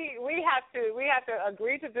 Wendy, we have to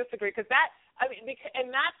agree to disagree, because that's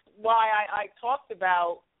why I talked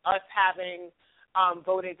about us having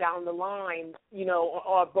voted down the line,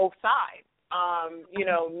 on both sides.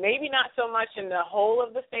 Maybe not so much in the whole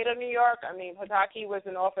of the state of New York. I mean, Pataki was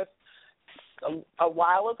in office a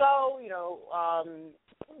while ago,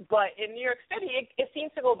 but in New York City, it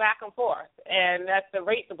seems to go back and forth, and at the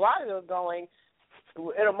rate de Blasio is going,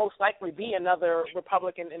 it'll most likely be another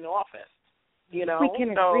Republican in office. We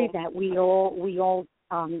can agree that we all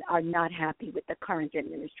are not happy with the current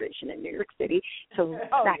administration in New York City. So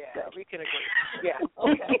that's good. We can agree. Yeah.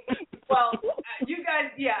 Okay. Well, you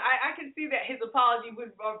guys, I can see that his apology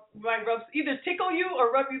would either tickle you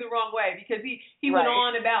or rub you the wrong way, because he went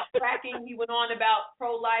on about fracking, he went on about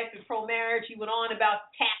pro-life and pro-marriage, he went on about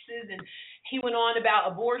taxes, and he went on about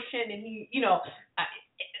abortion, and he,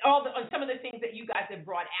 on some of the things that you guys have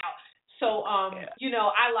brought out. So,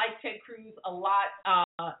 I like Ted Cruz a lot,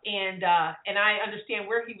 and I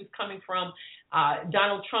understand where he was coming from.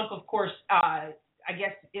 Donald Trump, of course, I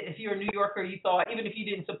guess if you're a New Yorker, you thought, even if you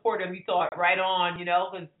didn't support him, you thought right on,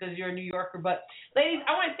 because you're a New Yorker. But, ladies,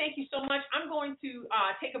 I want to thank you so much. I'm going to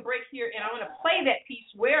take a break here, and I want to play that piece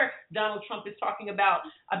where Donald Trump is talking about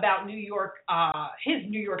New York, his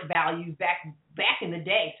New York values back in the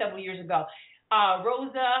day, several years ago.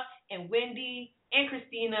 Rosa and Wendy and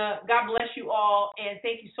Christina, God bless you all, and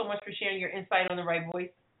thank you so much for sharing your insight on The Right Voice.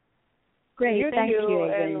 Great, thank you.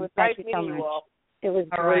 And it was nice meeting you all. It was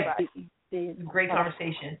great. Great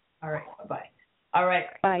conversation. All right, bye-bye. All right,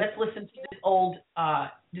 bye. Let's listen to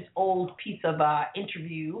this old piece of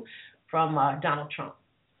interview from Donald Trump.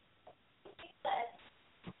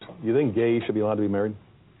 You think gays should be allowed to be married?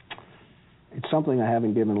 It's something I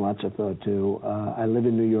haven't given lots of thought to. I live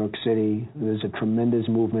in New York City. There's a tremendous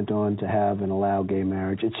movement on to have and allow gay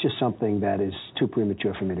marriage. It's just something that is too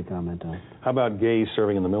premature for me to comment on. How about gays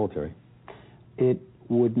serving in the military? It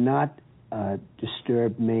would not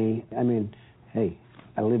disturb me. I mean, hey,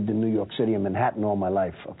 I lived in New York City and Manhattan all my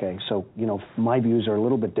life, okay? So, my views are a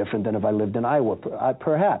little bit different than if I lived in Iowa,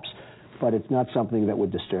 perhaps. But it's not something that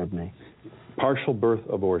would disturb me. Partial birth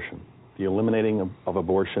abortion. The eliminating of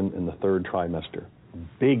abortion in the third trimester.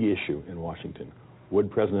 Big issue in Washington.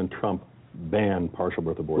 Would President Trump ban partial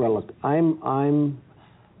birth abortion? Well, look, I'm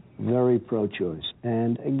very pro-choice.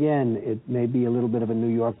 And again, it may be a little bit of a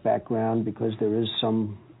New York background because there is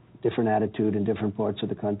some different attitude in different parts of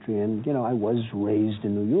the country. And, I was raised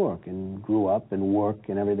in New York and grew up and work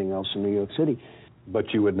and everything else in New York City.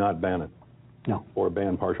 But you would not ban it? No. Or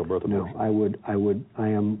ban partial birth abortion?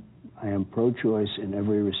 No, I am pro-choice in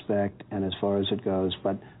every respect and as far as it goes,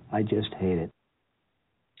 but I just hate it.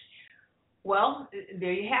 Well,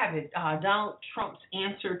 there you have it. Donald Trump's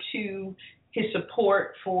answer to his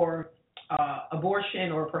support for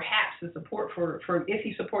abortion, or perhaps the support for if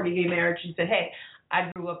he supported gay marriage. He said, hey, I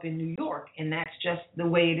grew up in New York, and that's just the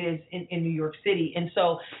way it is in New York City. And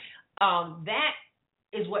so that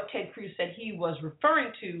is what Ted Cruz said he was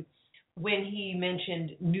referring to when he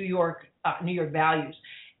mentioned New York values.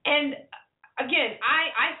 And again,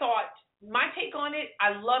 I thought, my take on it,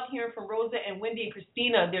 I love hearing from Rosa and Wendy and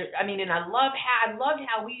Christina. And I loved how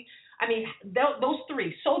those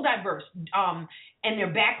three, so diverse, and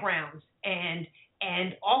their backgrounds,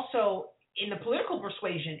 and also in the political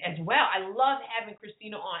persuasion as well. I love having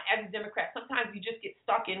Christina on as a Democrat. Sometimes we just get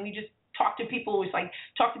stuck and we just talk to people. It's like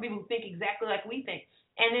talk to people who think exactly like we think,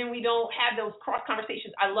 and then we don't have those cross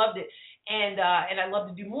conversations. I loved it, and I love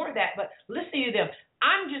to do more of that. But listening to them,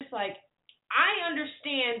 I'm just like, I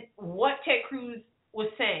understand what Ted Cruz was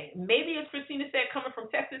saying. Maybe as Christina said, coming from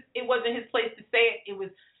Texas, it wasn't his place to say it. It was,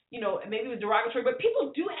 maybe it was derogatory, but people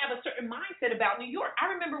do have a certain mindset about New York. I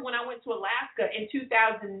remember when I went to Alaska in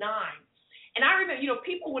 2009, and I remember,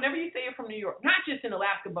 people, whenever you say you're from New York, not just in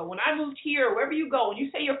Alaska, but when I moved here, wherever you go, when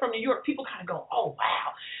you say you're from New York, people kind of go, oh,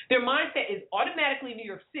 wow. Their mindset is automatically New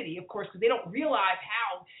York City, of course, because they don't realize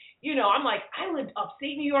how, I'm like, I lived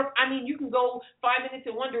upstate New York. I mean, you can go 5 minutes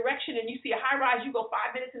in one direction and you see a high rise. You go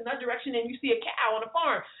 5 minutes in another direction and you see a cow on a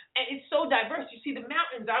farm. And it's so diverse. You see the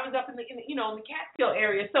mountains. I was up in the Catskill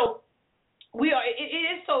area. So it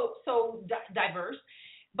is so diverse.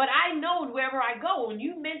 But I know wherever I go, when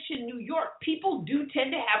you mention New York, people do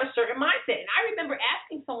tend to have a certain mindset. And I remember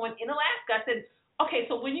asking someone in Alaska, I said, okay,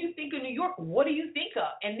 so when you think of New York, what do you think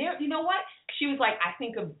of? And there, you know what? She was like, I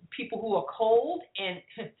think of people who are cold, and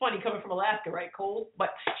it's funny coming from Alaska, right? Cold, but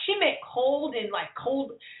she meant cold and like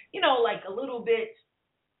cold, you know, like a little bit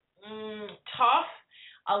tough,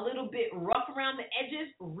 a little bit rough around the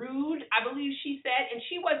edges, rude, I believe she said, and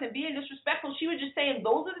she wasn't being disrespectful. She was just saying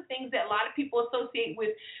those are the things that a lot of people associate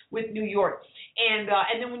with New York. And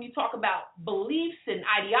then when you talk about beliefs and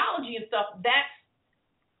ideology and stuff, that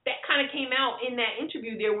kind of came out in that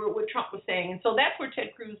interview there where what Trump was saying. And so that's where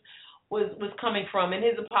Ted Cruz was coming from. And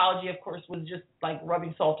his apology, of course, was just like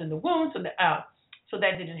rubbing salt in the wound, so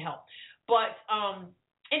that didn't help. But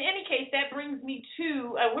in any case, that brings me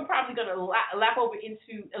to, we're probably going to lap over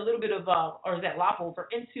into a little bit of, or is that lap over,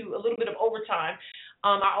 into a little bit of overtime.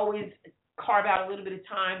 I always carve out a little bit of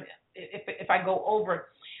time if I go over.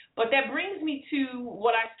 But that brings me to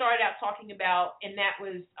what I started out talking about, and that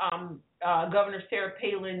was Governor Sarah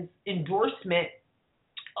Palin's endorsement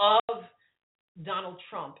of Donald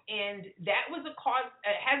Trump. And that was a cause,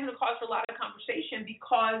 has been a cause for a lot of conversation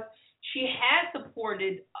because she has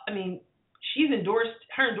supported, I mean, she's endorsed,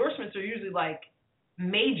 her endorsements are usually like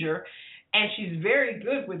major, and she's very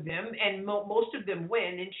good with them, and most of them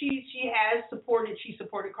win. And she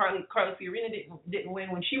supported Carly Fiorina, didn't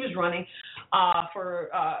win when she was running for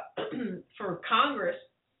Congress,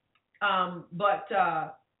 but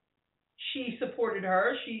she supported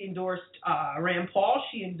her. She endorsed Rand Paul.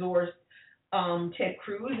 She endorsed Ted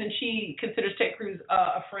Cruz, and she considers Ted Cruz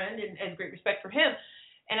a friend and has great respect for him.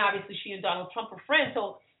 And obviously she and Donald Trump are friends.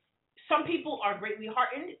 So some people are greatly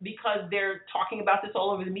heartened because they're talking about this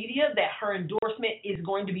all over the media, that her endorsement is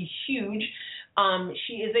going to be huge.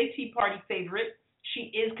 She is a Tea Party favorite.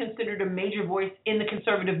 She is considered a major voice in the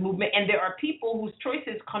conservative movement, and there are people whose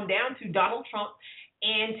choices come down to Donald Trump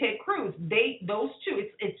and Ted Cruz. Those two,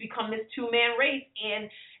 it's become this two-man race,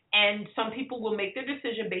 and some people will make their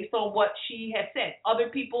decision based on what she has said. Other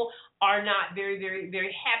people are not very, very,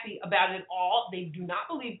 very happy about it all. They do not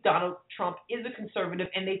believe Donald Trump is a conservative,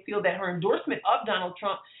 and they feel that her endorsement of Donald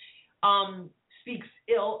Trump speaks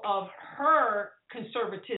ill of her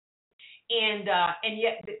conservatism. And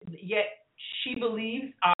yet she believes,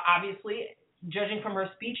 obviously, judging from her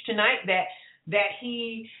speech tonight, that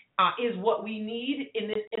he is what we need in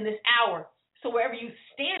this hour. So wherever you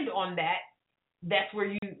stand on that, that's where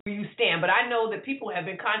you stand. But I know that people have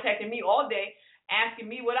been contacting me all day asking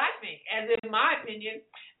me what I think, as in my opinion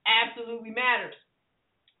absolutely matters.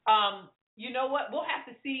 You know what? We'll have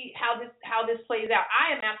to see how this plays out.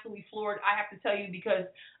 I am absolutely floored, I have to tell you, because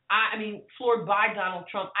I mean, floored by Donald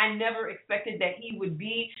Trump. I never expected that he would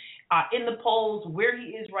be in the polls where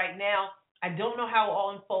he is right now. I don't know how it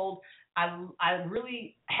all unfolds. I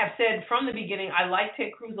really have said from the beginning, I like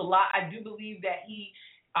Ted Cruz a lot. I do believe that he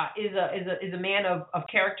is a man of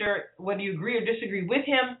character. Whether you agree or disagree with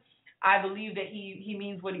him, I believe that he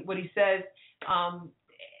means what he says.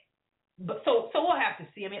 But so we'll have to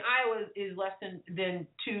see. I mean, Iowa is less than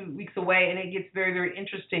 2 weeks away, and it gets very, very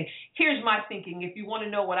interesting. Here's my thinking. If you want to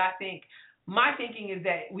know what I think, my thinking is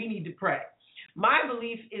that we need to pray. My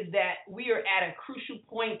belief is that we are at a crucial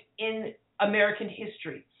point in American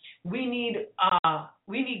history. We need God.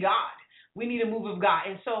 We need a move of God.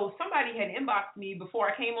 And so somebody had inboxed me before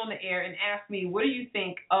I came on the air and asked me, what do you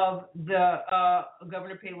think of the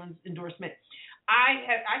Governor Palin's endorsement?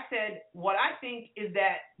 I said, what I think is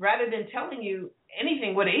that rather than telling you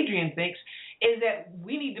anything what Adrienne thinks, is that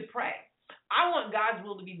we need to pray. I want God's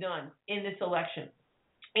will to be done in this election.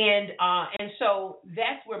 And so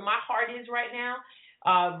that's where my heart is right now.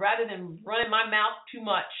 Rather than running my mouth too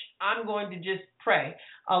much, I'm going to just pray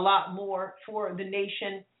a lot more for the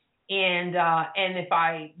nation. And if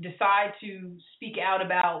I decide to speak out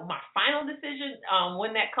about my final decision,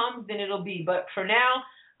 when that comes, then it'll be. But for now,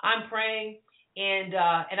 I'm praying, and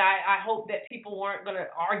I hope that people weren't going to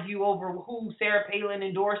argue over who Sarah Palin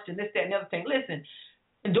endorsed and this, that, and the other thing. Listen,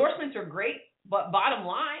 endorsements are great, but bottom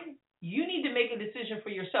line, you need to make a decision for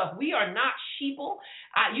yourself. We are not sheeple.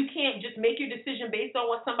 You can't just make your decision based on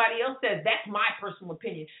what somebody else says. That's my personal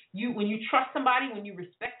opinion. When you trust somebody, when you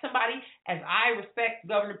respect somebody, as I respect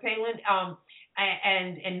Governor Palin,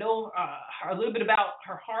 and know a little bit about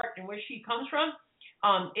her heart and where she comes from,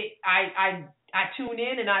 I tune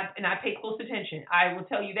in and I pay close attention. I will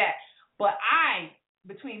tell you that. But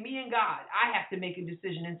between me and God, I have to make a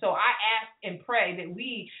decision. And so I ask and pray that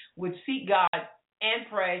we would seek God and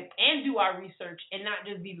pray and do our research and not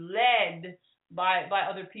just be led by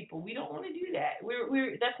other people. We don't want to do that.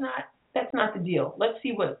 That's not the deal. Let's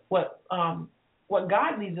see what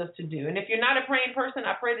God leads us to do. And if you're not a praying person,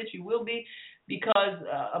 I pray that you will be, because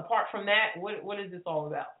apart from that, what is this all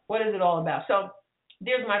about? What is it all about? So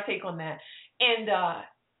there's my take on that. And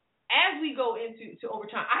as we go into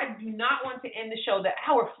overtime, I do not want to end the show. The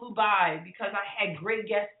hour flew by because I had great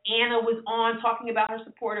guests. Anna was on talking about her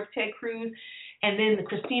support of Ted Cruz, and then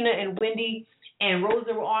Christina and Wendy and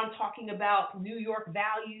Rosa were on talking about New York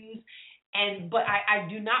values. But I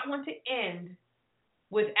do not want to end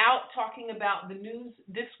without talking about the news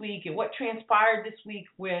this week and what transpired this week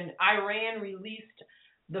when Iran released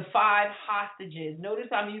the 5 hostages.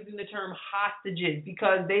 Notice I'm using the term hostages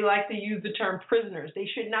because they like to use the term prisoners. They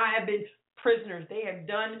should not have been prisoners. They had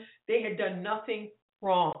done nothing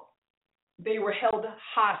wrong. They were held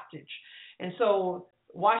hostage. And so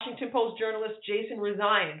Washington Post journalist Jason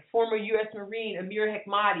Rezaian, former U.S. Marine Amir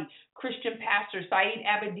Hekmati, Christian pastor Saeed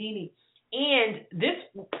Abedini, and this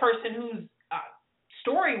person whose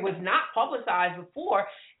story was not publicized before,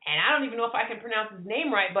 and I don't even know if I can pronounce his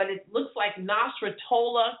name right, but it looks like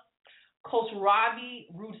Nasratola Khosravi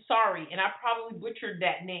Rusari, and I probably butchered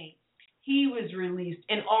that name. He was released,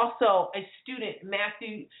 and also a student,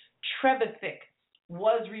 Matthew Trevithick,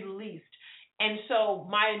 was released. And so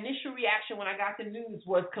my initial reaction when I got the news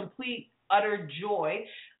was complete, utter joy.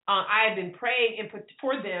 I have been praying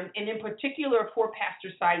for them, and in particular for Pastor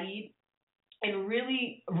Saeed, and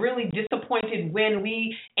really, really disappointed when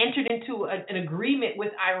we entered into an agreement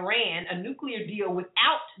with Iran, a nuclear deal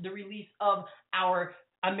without the release of our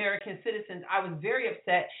American citizens. I was very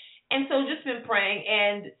upset. And so just been praying.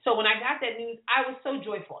 And so when I got that news, I was so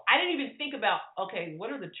joyful. I didn't even think about, okay,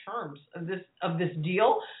 what are the terms of this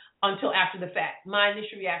deal until after the fact. My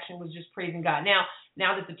initial reaction was just praising God. Now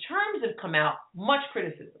that the terms have come out, much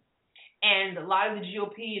criticism. And a lot of the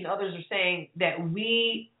GOP and others are saying that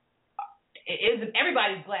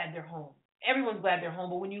everybody's glad they're home. Everyone's glad they're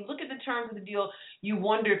home. But when you look at the terms of the deal, you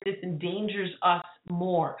wonder if this endangers us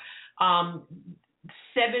more. 7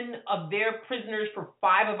 of their prisoners for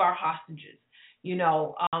 5 of our hostages, and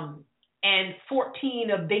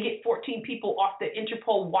they get 14 people off the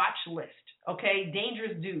Interpol watch list, okay?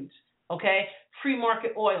 Dangerous dudes, okay? Free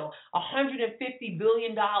market oil, $150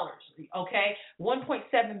 billion, okay?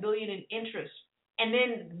 $1.7 billion in interest. And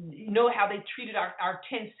then you know how they treated our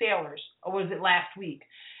 10 sailors, or was it last week?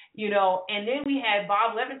 And then we had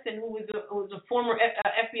Bob Levinson, who was a former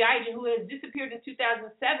FBI agent who had disappeared in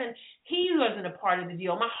 2007. He wasn't a part of the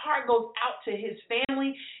deal. My heart goes out to his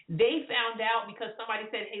family. They found out because somebody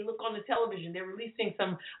said, hey, look on the television. They're releasing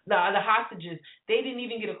the hostages. They didn't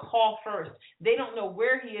even get a call first. They don't know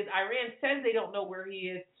where he is. Iran says they don't know where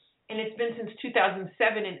he is. And it's been since 2007,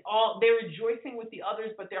 and they're rejoicing with the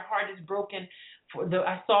others, but their heart is broken.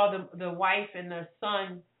 I saw the wife and the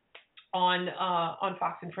son on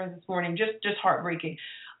Fox and Friends this morning, just heartbreaking.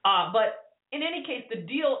 But in any case, the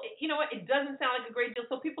deal, you know what, it doesn't sound like a great deal.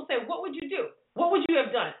 So people say, what would you do? What would you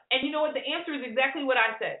have done? And you know what, the answer is exactly what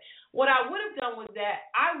I said. What I would have done was that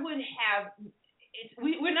I would have,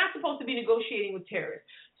 we're not supposed to be negotiating with terrorists.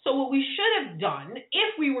 So what we should have done,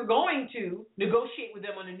 if we were going to negotiate with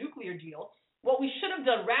them on a nuclear deal, what we should have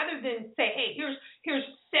done, rather than say, hey, here's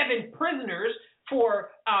 7 prisoners for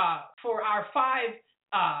our 5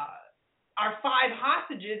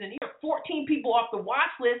 hostages, and here are 14 people off the watch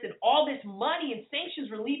list, and all this money and sanctions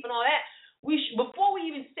relief and all that. Before we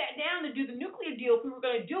even sat down to do the nuclear deal, if we were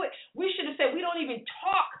going to do it, we should have said we don't even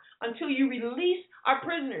talk until you release our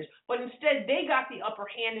prisoners. But instead, they got the upper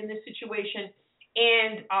hand in this situation.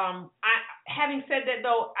 And having said that,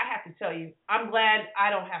 though, I have to tell you, I'm glad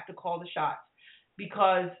I don't have to call the shots,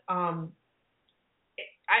 because I'm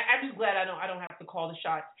just glad I don't have to call the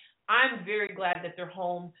shots. I'm very glad that they're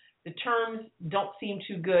home. The terms don't seem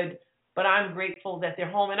too good, but I'm grateful that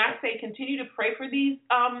they're home. And I say continue to pray for these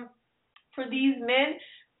men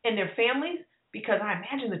and their families, because I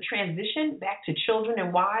imagine the transition back to children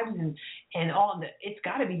and wives and all that, it's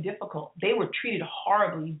got to be difficult. They were treated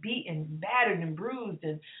horribly, beaten, battered, and bruised,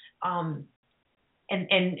 and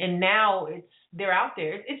now they're out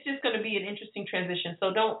there. It's just going to be an interesting transition.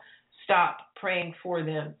 So don't stop praying for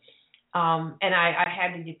them. And I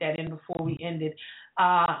had to get that in before we ended.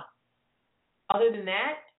 Other than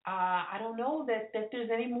that, I don't know that there's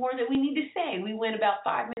any more that we need to say. We went about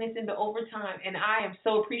 5 minutes into overtime, and I am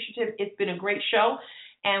so appreciative. It's been a great show,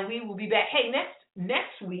 and we will be back. Hey,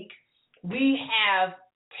 next week we have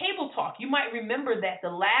Table Talk. You might remember that the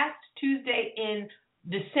last Tuesday in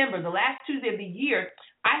December, the last Tuesday of the year,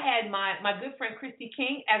 I had my good friend Christy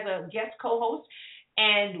King as a guest co-host,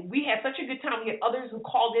 and we had such a good time. We had others who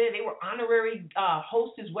called in. They were honorary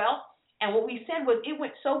hosts as well. And what we said was it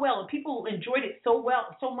went so well, and people enjoyed it so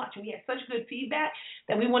much, and we had such good feedback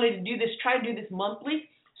that we wanted to try to do this monthly.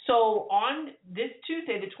 So on this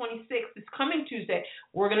Tuesday, the 26th, this coming Tuesday,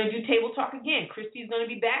 we're going to do Table Talk again. Christy's going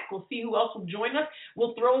to be back. We'll see who else will join us.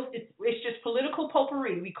 We'll throw, it's just political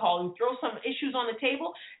potpourri, we call it. We throw some issues on the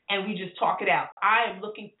table, and we just talk it out. I am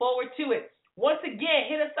looking forward to it. Once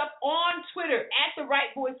again, hit us up on Twitter, at The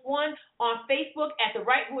Right Voice 1, on Facebook, at The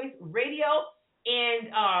Right Voice Radio,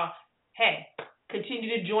 and, hey,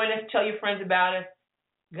 continue to join us. Tell your friends about us.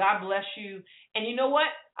 God bless you. And you know what?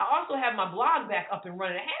 I also have my blog back up and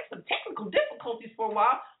running. I had some technical difficulties for a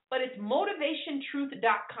while, but it's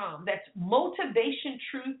motivationtruth.com. That's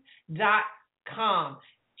motivationtruth.com.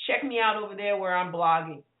 Check me out over there where I'm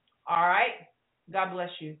blogging. All right? God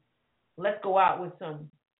bless you. Let's go out with some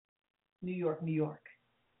New York, New York.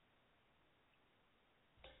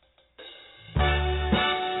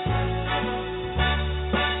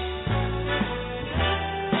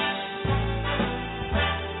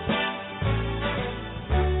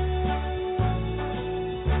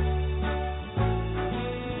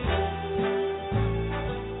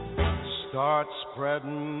 Start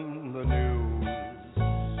spreading the news.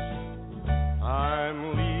 I'm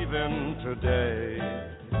leaving today.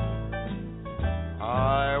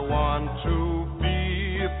 I want to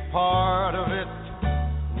be a part of it.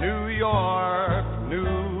 New York,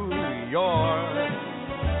 New York.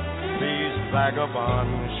 These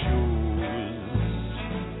vagabond shoes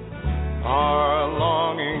are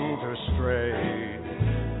longing to stray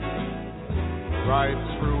right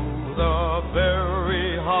through the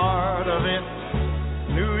very heart of it.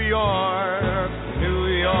 New York, New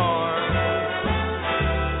York.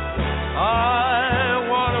 I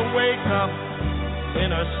want to wake up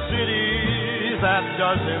in a city that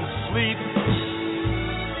doesn't sleep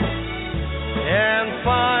and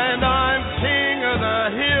find I'm king of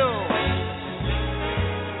the hill,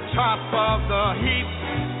 top of the heap.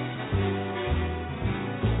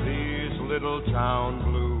 These little town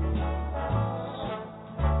blues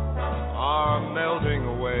are melting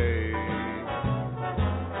away.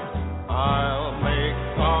 I'll make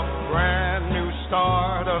a brand new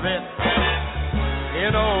start of it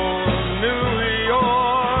in old New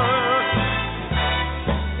York.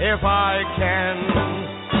 If I can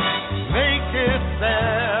make it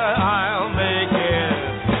there, I'll make it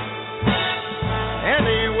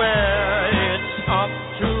anywhere. It's up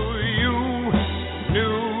to you,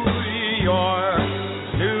 New York,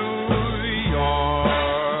 New York.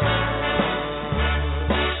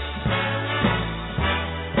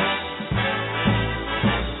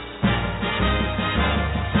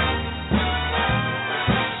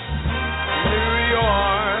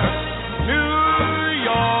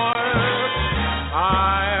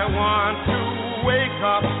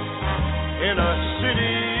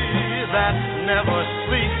 Never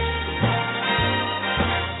sleep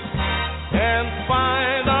and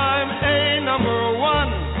find I'm a number one,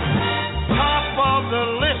 top of the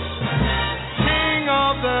list, king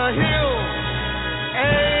of the hill, a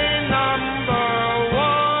number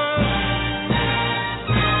one.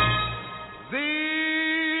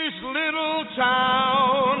 These little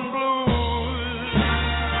town blues,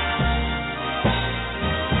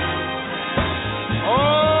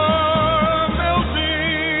 oh,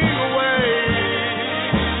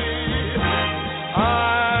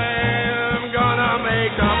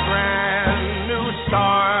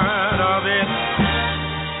 start of it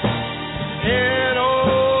in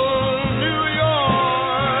old New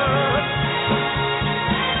York.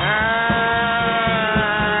 And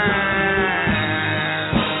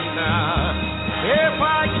if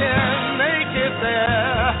I can make it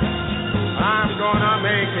there, I'm gonna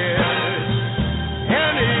make it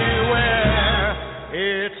anywhere.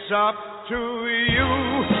 It's up to you,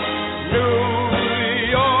 New